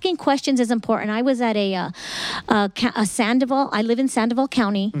asking questions is important. I was at a Sandoval. I live in Sandoval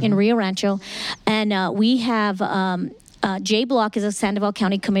County in Rio Rancho. And we have... Jay Block is a Sandoval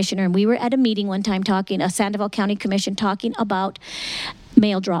County Commissioner, and we were at a meeting one time a Sandoval County Commission talking about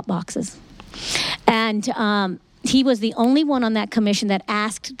mail drop boxes. And he was the only one on that commission that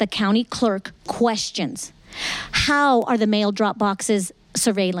asked the county clerk questions. How are the mail drop boxes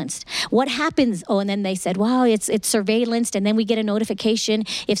surveillanced? What happens? Oh, and then they said, wow, it's surveillanced, and then we get a notification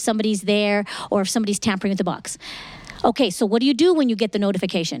if somebody's there or if somebody's tampering with the box. Okay, so what do you do when you get the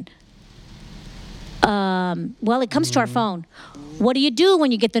notification? Well, it comes to our phone. What do you do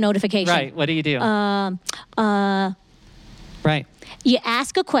when you get the notification? Right. What do you do? Right. You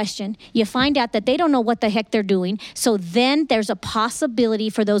ask a question. You find out that they don't know what the heck they're doing. So then there's a possibility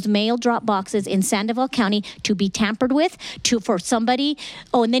for those mail drop boxes in Sandoval County to be tampered with, for somebody.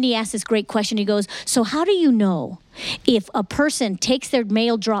 Oh, and then he asked this great question. He goes, so how do you know if a person takes their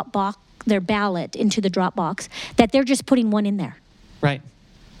mail drop box, their ballot into the drop box, that they're just putting one in there? Right.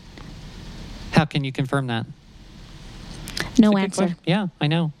 How can you confirm that? No answer. Yeah, I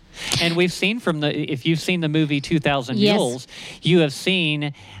know. And we've seen if you've seen the movie 2000 Yes. Mules, you have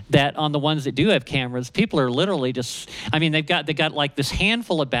seen that on the ones that do have cameras, people are literally just, I mean, they got like this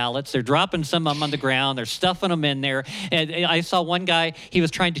handful of ballots. They're dropping some of them on the ground. They're stuffing them in there. And I saw one guy, he was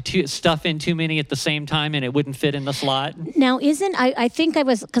trying to stuff in too many at the same time and it wouldn't fit in the slot. Now, I think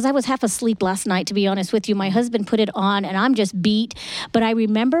because I was half asleep last night, to be honest with you. My husband put it on and I'm just beat. But I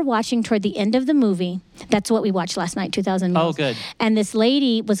remember watching toward the end of the movie. That's what we watched last night, 2000 Mules. Oh, good. And this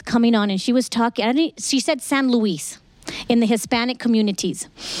lady was coming on and she was talking, she said San Luis. In the Hispanic communities,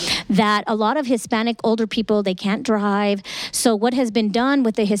 that a lot of Hispanic older people, they can't drive. So what has been done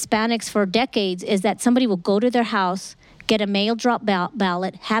with the Hispanics for decades is that somebody will go to their house, get a mail drop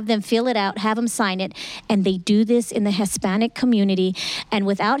ballot, have them fill it out, have them sign it, and they do this in the Hispanic community. And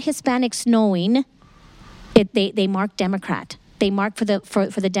without Hispanics knowing, they mark Democrat. They mark for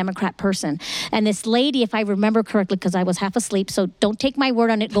the Democrat person. And this lady, if I remember correctly, because I was half asleep, so don't take my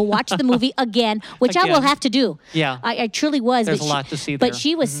word on it. Go watch the movie again, which I will have to do. Yeah. I truly was. There's a lot to see there. But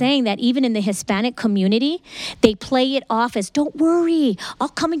she was saying that even in the Hispanic community, they play it off as, don't worry, I'll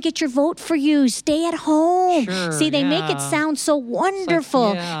come and get your vote for you. Stay at home. Sure, See, they make it sound so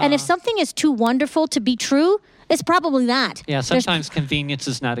wonderful. And if something is too wonderful to be true, it's probably not. Yeah, sometimes convenience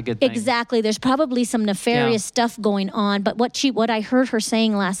is not a good thing. Exactly. There's probably some nefarious stuff going on. But what I heard her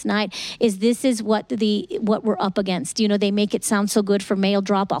saying last night is this is what we're up against. You know, they make it sound so good for mail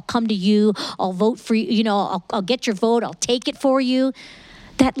drop. I'll come to you. I'll vote for you. You know, I'll get your vote. I'll take it for you.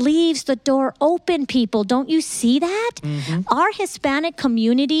 That leaves the door open, people. Don't you see that? Mm-hmm. Our Hispanic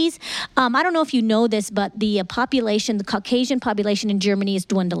communities, I don't know if you know this, but the Caucasian population in Germany is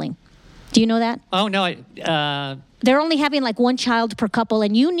dwindling. Do you know that? Oh, no. They're only having like one child per couple,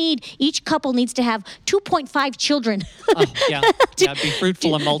 and each couple needs to have 2.5 children. Be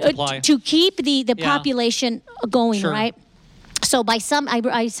fruitful and multiply. To keep the population going, sure. Right? So I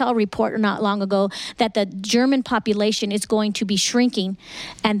saw a report not long ago that the German population is going to be shrinking,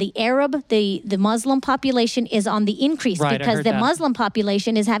 and the Arab, the Muslim population is on the increase because the Muslim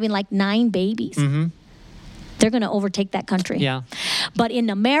population is having like 9 babies. Mm-hmm. They're going to overtake that country. Yeah. But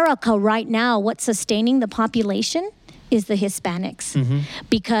in America right now, what's sustaining the population is the Hispanics. Mm-hmm.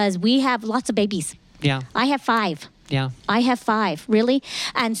 Because we have lots of babies. Yeah. I have 5. Yeah. I have 5, really.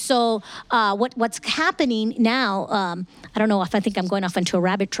 And so what's happening now, I don't know if I think I'm going off into a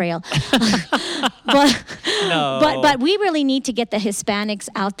rabbit trail. But we really need to get the Hispanics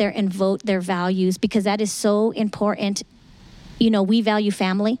out there and vote their values because that is so important. You know, we value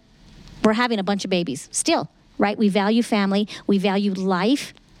family. We're having a bunch of babies still. Right? We value family. We value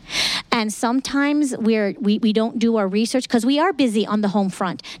life. And sometimes we don't do our research because we are busy on the home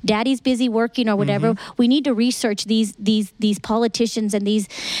front. Daddy's busy working or whatever. Mm-hmm. We need to research these politicians and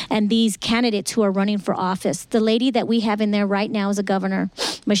these candidates who are running for office. The lady that we have in there right now is a governor,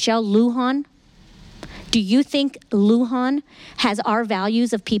 Michelle Lujan. Do you think Lujan has our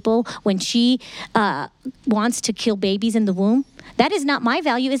values of people when she wants to kill babies in the womb? That is not my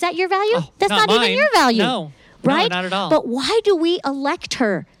value. Is that your value? Oh, That's not even your value. No. Right? No, not at all. But why do we elect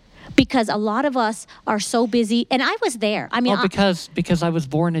her? Because a lot of us are so busy, and I was there. I mean, because I was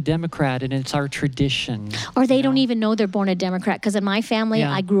born a Democrat, and it's our tradition. Or they don't even know they're born a Democrat. Because in my family,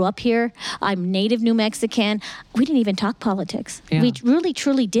 I grew up here. I'm native New Mexican. We didn't even talk politics. Yeah. We really,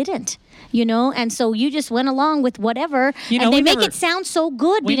 truly didn't. You know, and so you just went along with whatever, and they make it sound so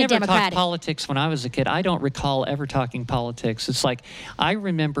good being a Democrat. We never talked politics when I was a kid. I don't recall ever talking politics. It's like I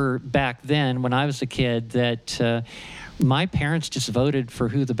remember back then when I was a kid that my parents just voted for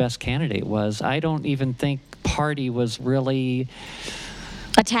who the best candidate was. I don't even think party was really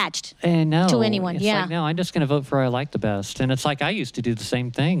attached to anyone. It's like, no, I'm just going to vote for who I like the best. And it's like I used to do the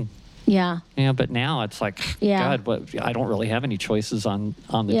same thing. Yeah. Yeah, but now it's like, God, I don't really have any choices on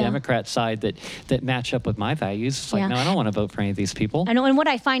the Democrat side that match up with my values. It's like, no, I don't want to vote for any of these people. I know, and what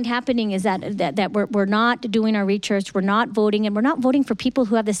I find happening is that we're not doing our research, we're not voting, and we're not voting for people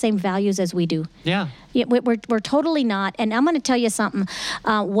who have the same values as we do. Yeah. We're totally not. And I'm going to tell you something.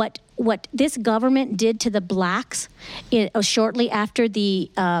 What this government did to the blacks shortly after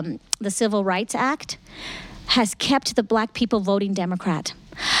the Civil Rights Act has kept the black people voting Democrat.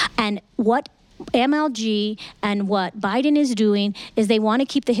 And what MLG and what Biden is doing is they want to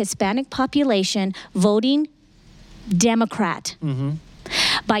keep the Hispanic population voting Democrat. Mm-hmm.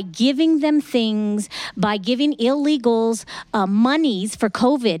 By giving them things, by giving illegals monies for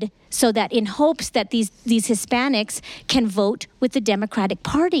COVID, so that in hopes that these Hispanics can vote with the Democratic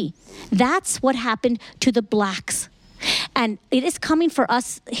Party. That's what happened to the blacks. And it is coming for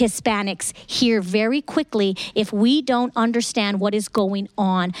us Hispanics here very quickly if we don't understand what is going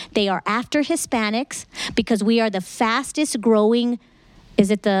on. They are after Hispanics because we are the fastest growing,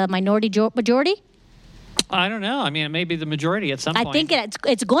 is it the majority? I don't know. I mean, it may be the majority at some point. I think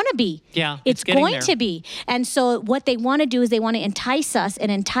it's going to be. Yeah, it's going to be. And so what they want to do is they want to entice us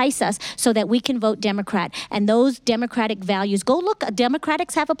so that we can vote Democrat. And those democratic values, go look.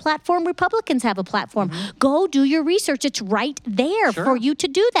 Democrats have a platform. Republicans have a platform. Mm-hmm. Go do your research. It's right there for you to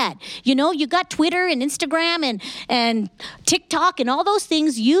do that. You know, you got Twitter and Instagram and TikTok and all those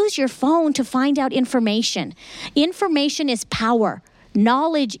things. Use your phone to find out information. Information is power.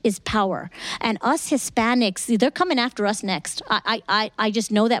 Knowledge is power. And us Hispanics, they're coming after us next. I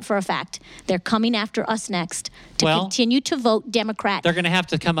just know that for a fact. They're coming after us next to continue to vote Democrat. They're going to have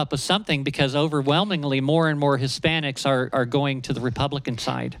to come up with something because overwhelmingly more and more Hispanics are going to the Republican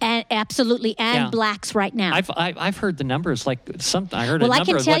side. And absolutely. And blacks right now. I've heard the numbers. I heard a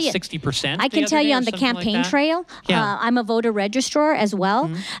number of 60%. I can tell you on the campaign trail, I'm a voter registrar as well,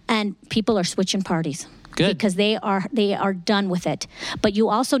 and people are switching parties. Good. Because they are done with it. But you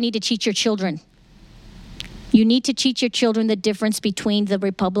also need to teach your children. You need to teach your children the difference between the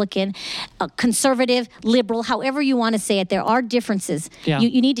Republican, conservative, liberal, however you want to say it. There are differences. Yeah.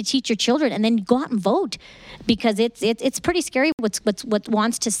 You need to teach your children and then go out and vote because it's pretty scary what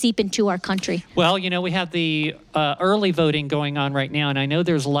wants to seep into our country. Well, you know, we have the early voting going on right now, and I know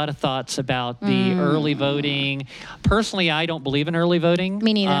there's a lot of thoughts about the early voting. Personally, I don't believe in early voting.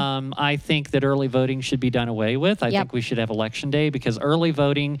 Me neither. I think that early voting should be done away with. I think we should have election day because early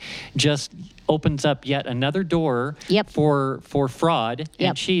voting just opens up yet another door for fraud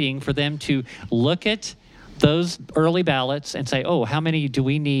and cheating, for them to look at those early ballots and say, oh, how many do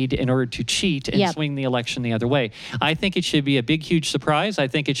we need in order to cheat and swing the election the other way? I think it should be a big, huge surprise. I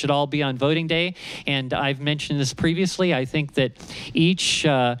think it should all be on voting day. And I've mentioned this previously. I think that each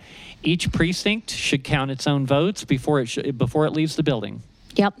precinct should count its own votes before it leaves the building.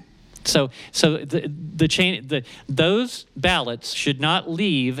 Yep. So those ballots should not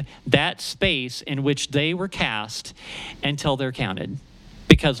leave that space in which they were cast until they're counted.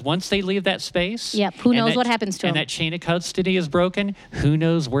 Because once they leave that space, who knows what happens to them? And that chain of custody is broken. Who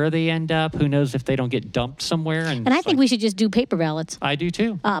knows where they end up? Who knows if they don't get dumped somewhere? And I think we should just do paper ballots. I do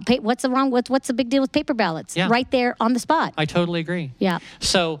too. What's the big deal with paper ballots? Yeah. Right there on the spot. I totally agree. Yeah.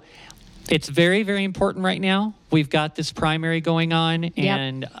 So it's very, very important right now. We've got this primary going on,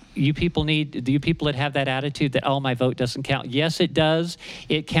 and you people that have that attitude that, oh, my vote doesn't count. Yes, it does.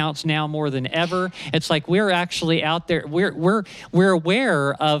 It counts now more than ever. It's like we're actually out there. We're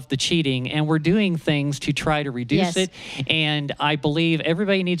aware of the cheating, and we're doing things to try to reduce it. And I believe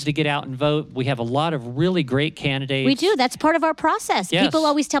everybody needs to get out and vote. We have a lot of really great candidates. We do. That's part of our process. Yes. People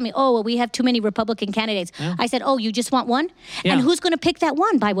always tell me, oh, well, we have too many Republican candidates. Yeah. I said, oh, you just want one? Yeah. And who's going to pick that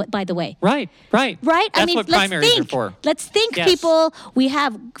one, by the way? Right. That's what primaries are for. Let's think, people. We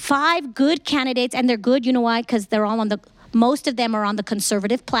have 5 good candidates, and they're good. You know why? Because they're all most of them are on the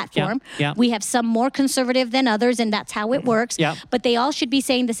conservative platform. Yeah. We have some more conservative than others, and that's how it works. Yeah. But they all should be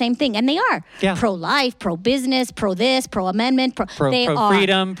saying the same thing, and they are. Yeah. Pro-life, pro-business, pro-this, pro-amendment.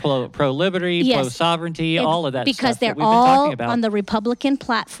 Pro-freedom, pro-liberty, pro-sovereignty, all of that stuff. Because they're that we've been talking about. all on the Republican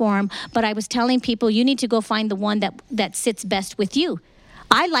platform. But I was telling people, you need to go find the one that sits best with you.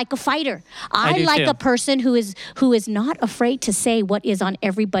 I like a fighter. I like a person who is not afraid to say what is on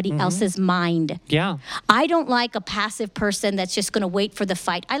everybody else's mind. Yeah. I don't like a passive person that's just going to wait for the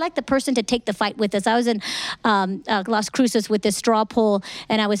fight. I like the person to take the fight with us. I was in Las Cruces with this straw poll,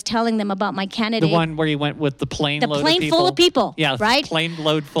 and I was telling them about my candidate. The one where you went with the plane load of people. The plane full of people. Yeah, right? Plane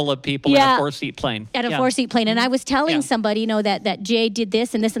load full of people in a 4-seat plane. At a 4-seat plane. And I was telling somebody, that Jay did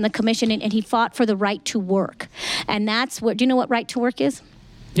this and this in the commission, and he fought for the right to work. And that's what, do you know what right to work is?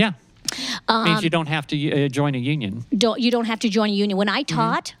 Yeah. Means you don't have to join a union. You don't have to join a union. When I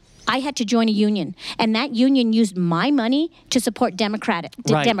taught, I had to join a union, and that union used my money to support Democrats.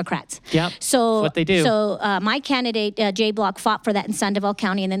 Yep. So that's what they do. So my candidate, Jay Block, fought for that in Sandoval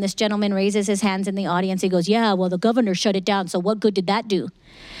County, and then this gentleman raises his hands in the audience. He goes, yeah, well, the governor shut it down, so what good did that do?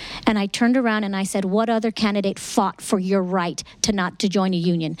 And I turned around and I said, what other candidate fought for your right to join a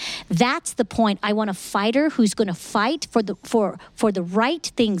union? That's the point. I want a fighter who's going to fight for the right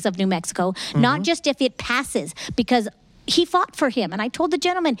things of New Mexico, not just if it passes, because he fought for him. And I told the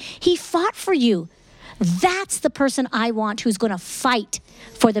gentleman, he fought for you. That's the person I want who's going to fight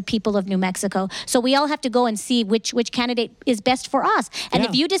for the people of New Mexico. So we all have to go and see which candidate is best for us. And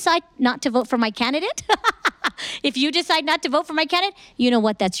if you decide not to vote for my candidate, you know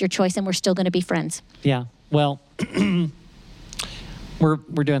what? That's your choice, and we're still going to be friends. Yeah. Well,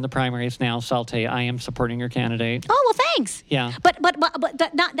 We're doing the primaries now, so I'll tell you, I am supporting your candidate. Oh, well, thanks. Yeah. But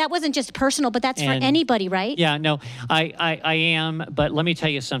that wasn't just personal, but that's for anybody, right? Yeah, no, I am, but let me tell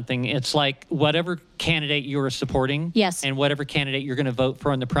you something. It's like whatever candidate you are supporting, yes, and whatever candidate you're going to vote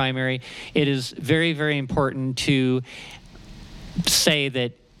for in the primary, it is very, very important to say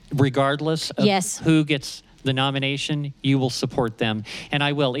that regardless of who gets the nomination, you will support them. And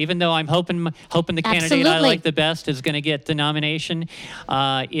I will, even though I'm hoping the candidate I like the best is going to get the nomination.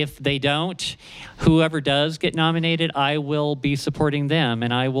 If they don't, whoever does get nominated, I will be supporting them,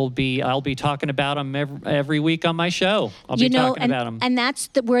 and I'll be talking about them every week on my show. I'll be talking about them. And that's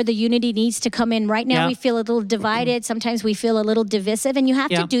where the unity needs to come in. Right now, we feel a little divided. Sometimes we feel a little divisive, and you have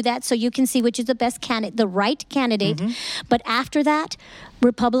to do that so you can see which is the best candidate, the right candidate. But after that,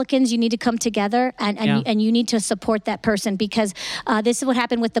 Republicans, you need to come together and you need to support that person, because this is what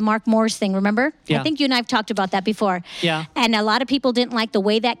happened with the Mark Morris thing, remember? I think you and I have talked about that before. Yeah. And a lot of people didn't like the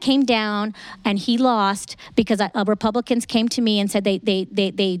way that came down, and he lost because Republicans came to me and said they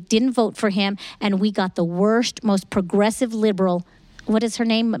didn't vote for him, and we got the worst, most progressive liberal. What is her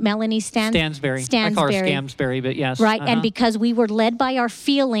name? Melanie Stansberry. I call her Scamsberry, but yes. Right, and because we were led by our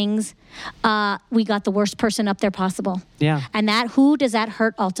feelings, we got the worst person up there possible. Yeah. And who does that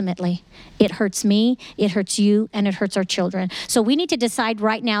hurt ultimately? It hurts me, it hurts you, and it hurts our children. So we need to decide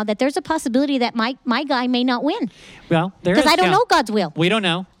right now that there's a possibility that my guy may not win. Well, because I don't know God's will. We don't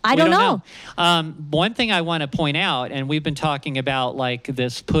know. I don't know. One thing I want to point out, and we've been talking about like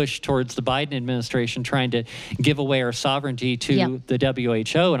this push towards the Biden administration trying to give away our sovereignty to the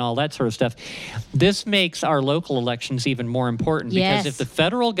WHO and all that sort of stuff. This makes our local elections even more important, because if the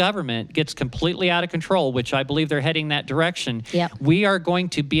federal government gets completely out of control, which I believe they're heading that direction, we're going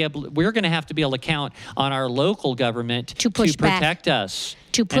to have to be able to count on our local government to protect us.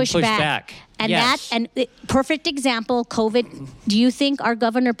 To push back. And perfect example, COVID. Do you think our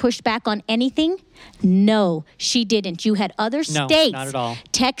governor pushed back on anything? No, she didn't. You had other states, not at all.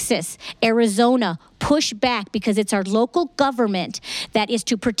 Texas, Arizona, push back because it's our local government that is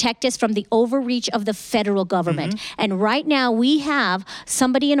to protect us from the overreach of the federal government. And right now we have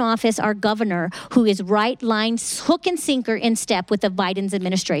somebody in office, our governor, who is right line, hook and sinker in step with the Biden's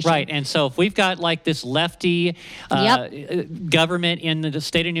administration. Right, and so if we've got like this lefty government in the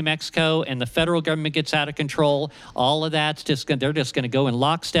state of New Mexico, and the federal government gets out of control, all of that's they're just going to go in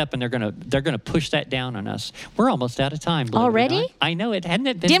lockstep, and they're going to push that down on us. We're almost out of time. Already? I know it. Hadn't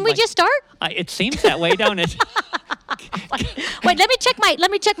it been? Didn't we just start? It seems that way, don't it? Wait, let me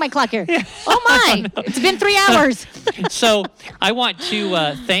check my clock here. Oh my, it's been 3 hours. So I want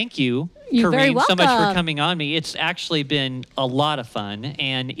to thank you. You're Corinne, very welcome. so much for coming on me. It's actually been a lot of fun,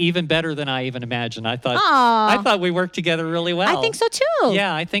 and even better than I even imagined. I thought we worked together really well. I think so too.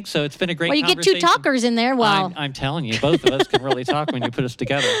 Yeah, I think so. It's been a great conversation. Well, you get two talkers in there. Wow. I'm telling you, both of us can really talk when you put us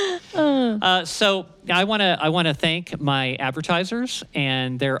together. So I want to thank my advertisers,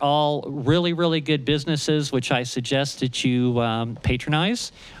 and they're all really, really good businesses, which I suggest that you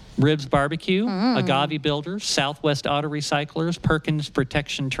patronize. Ribs Barbecue, Agave Builders, Southwest Auto Recyclers, Perkins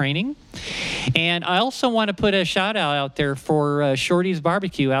Protection Training. And I also want to put a shout out there for Shorty's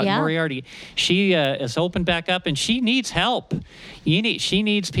Barbecue out in Moriarty. She is opened back up, and she needs help. She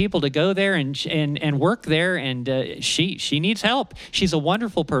needs people to go there and work there, and she needs help. She's a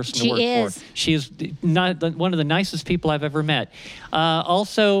wonderful person to work for. She is one of the nicest people I've ever met.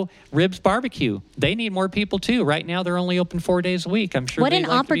 Also, Ribs Barbecue. They need more people too. Right now, they're only open 4 days a week. I'm sure. What an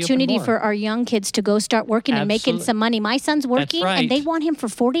opportunity for our young kids to go start working and making some money. My son's working, and they want him for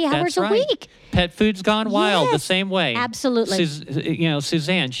 40 hours a week. Pet Food's Gone Wild the same way. Absolutely.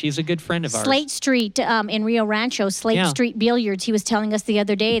 Suzanne, she's a good friend of ours. Slate Street in Rio Rancho, Street Billiards. He was telling us the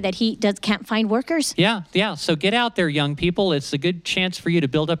other day that he can't find workers. Yeah. So get out there, young people. It's a good chance for you to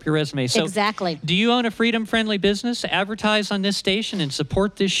build up your resume. So exactly. Do you own a freedom-friendly business? Advertise on this station and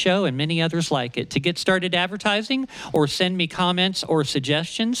support this show and many others like it. To get started advertising or send me comments or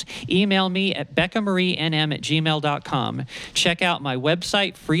suggestions, email me at beccamarieNM@gmail.com. Check out my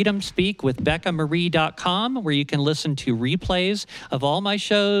website, freedomspeakwithbeccamarie.com, where you can listen to replays of all my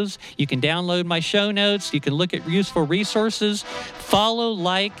shows. You can download my show notes. You can look at useful resources. Follow,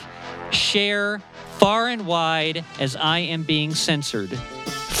 like, share far and wide as I am being censored.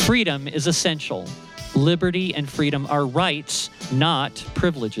 Freedom is essential. Liberty and freedom are rights, not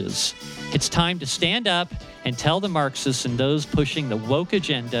privileges. It's time to stand up and tell the Marxists and those pushing the woke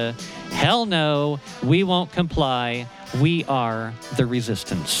agenda, hell no, we won't comply. We are the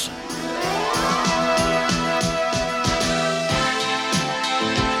resistance.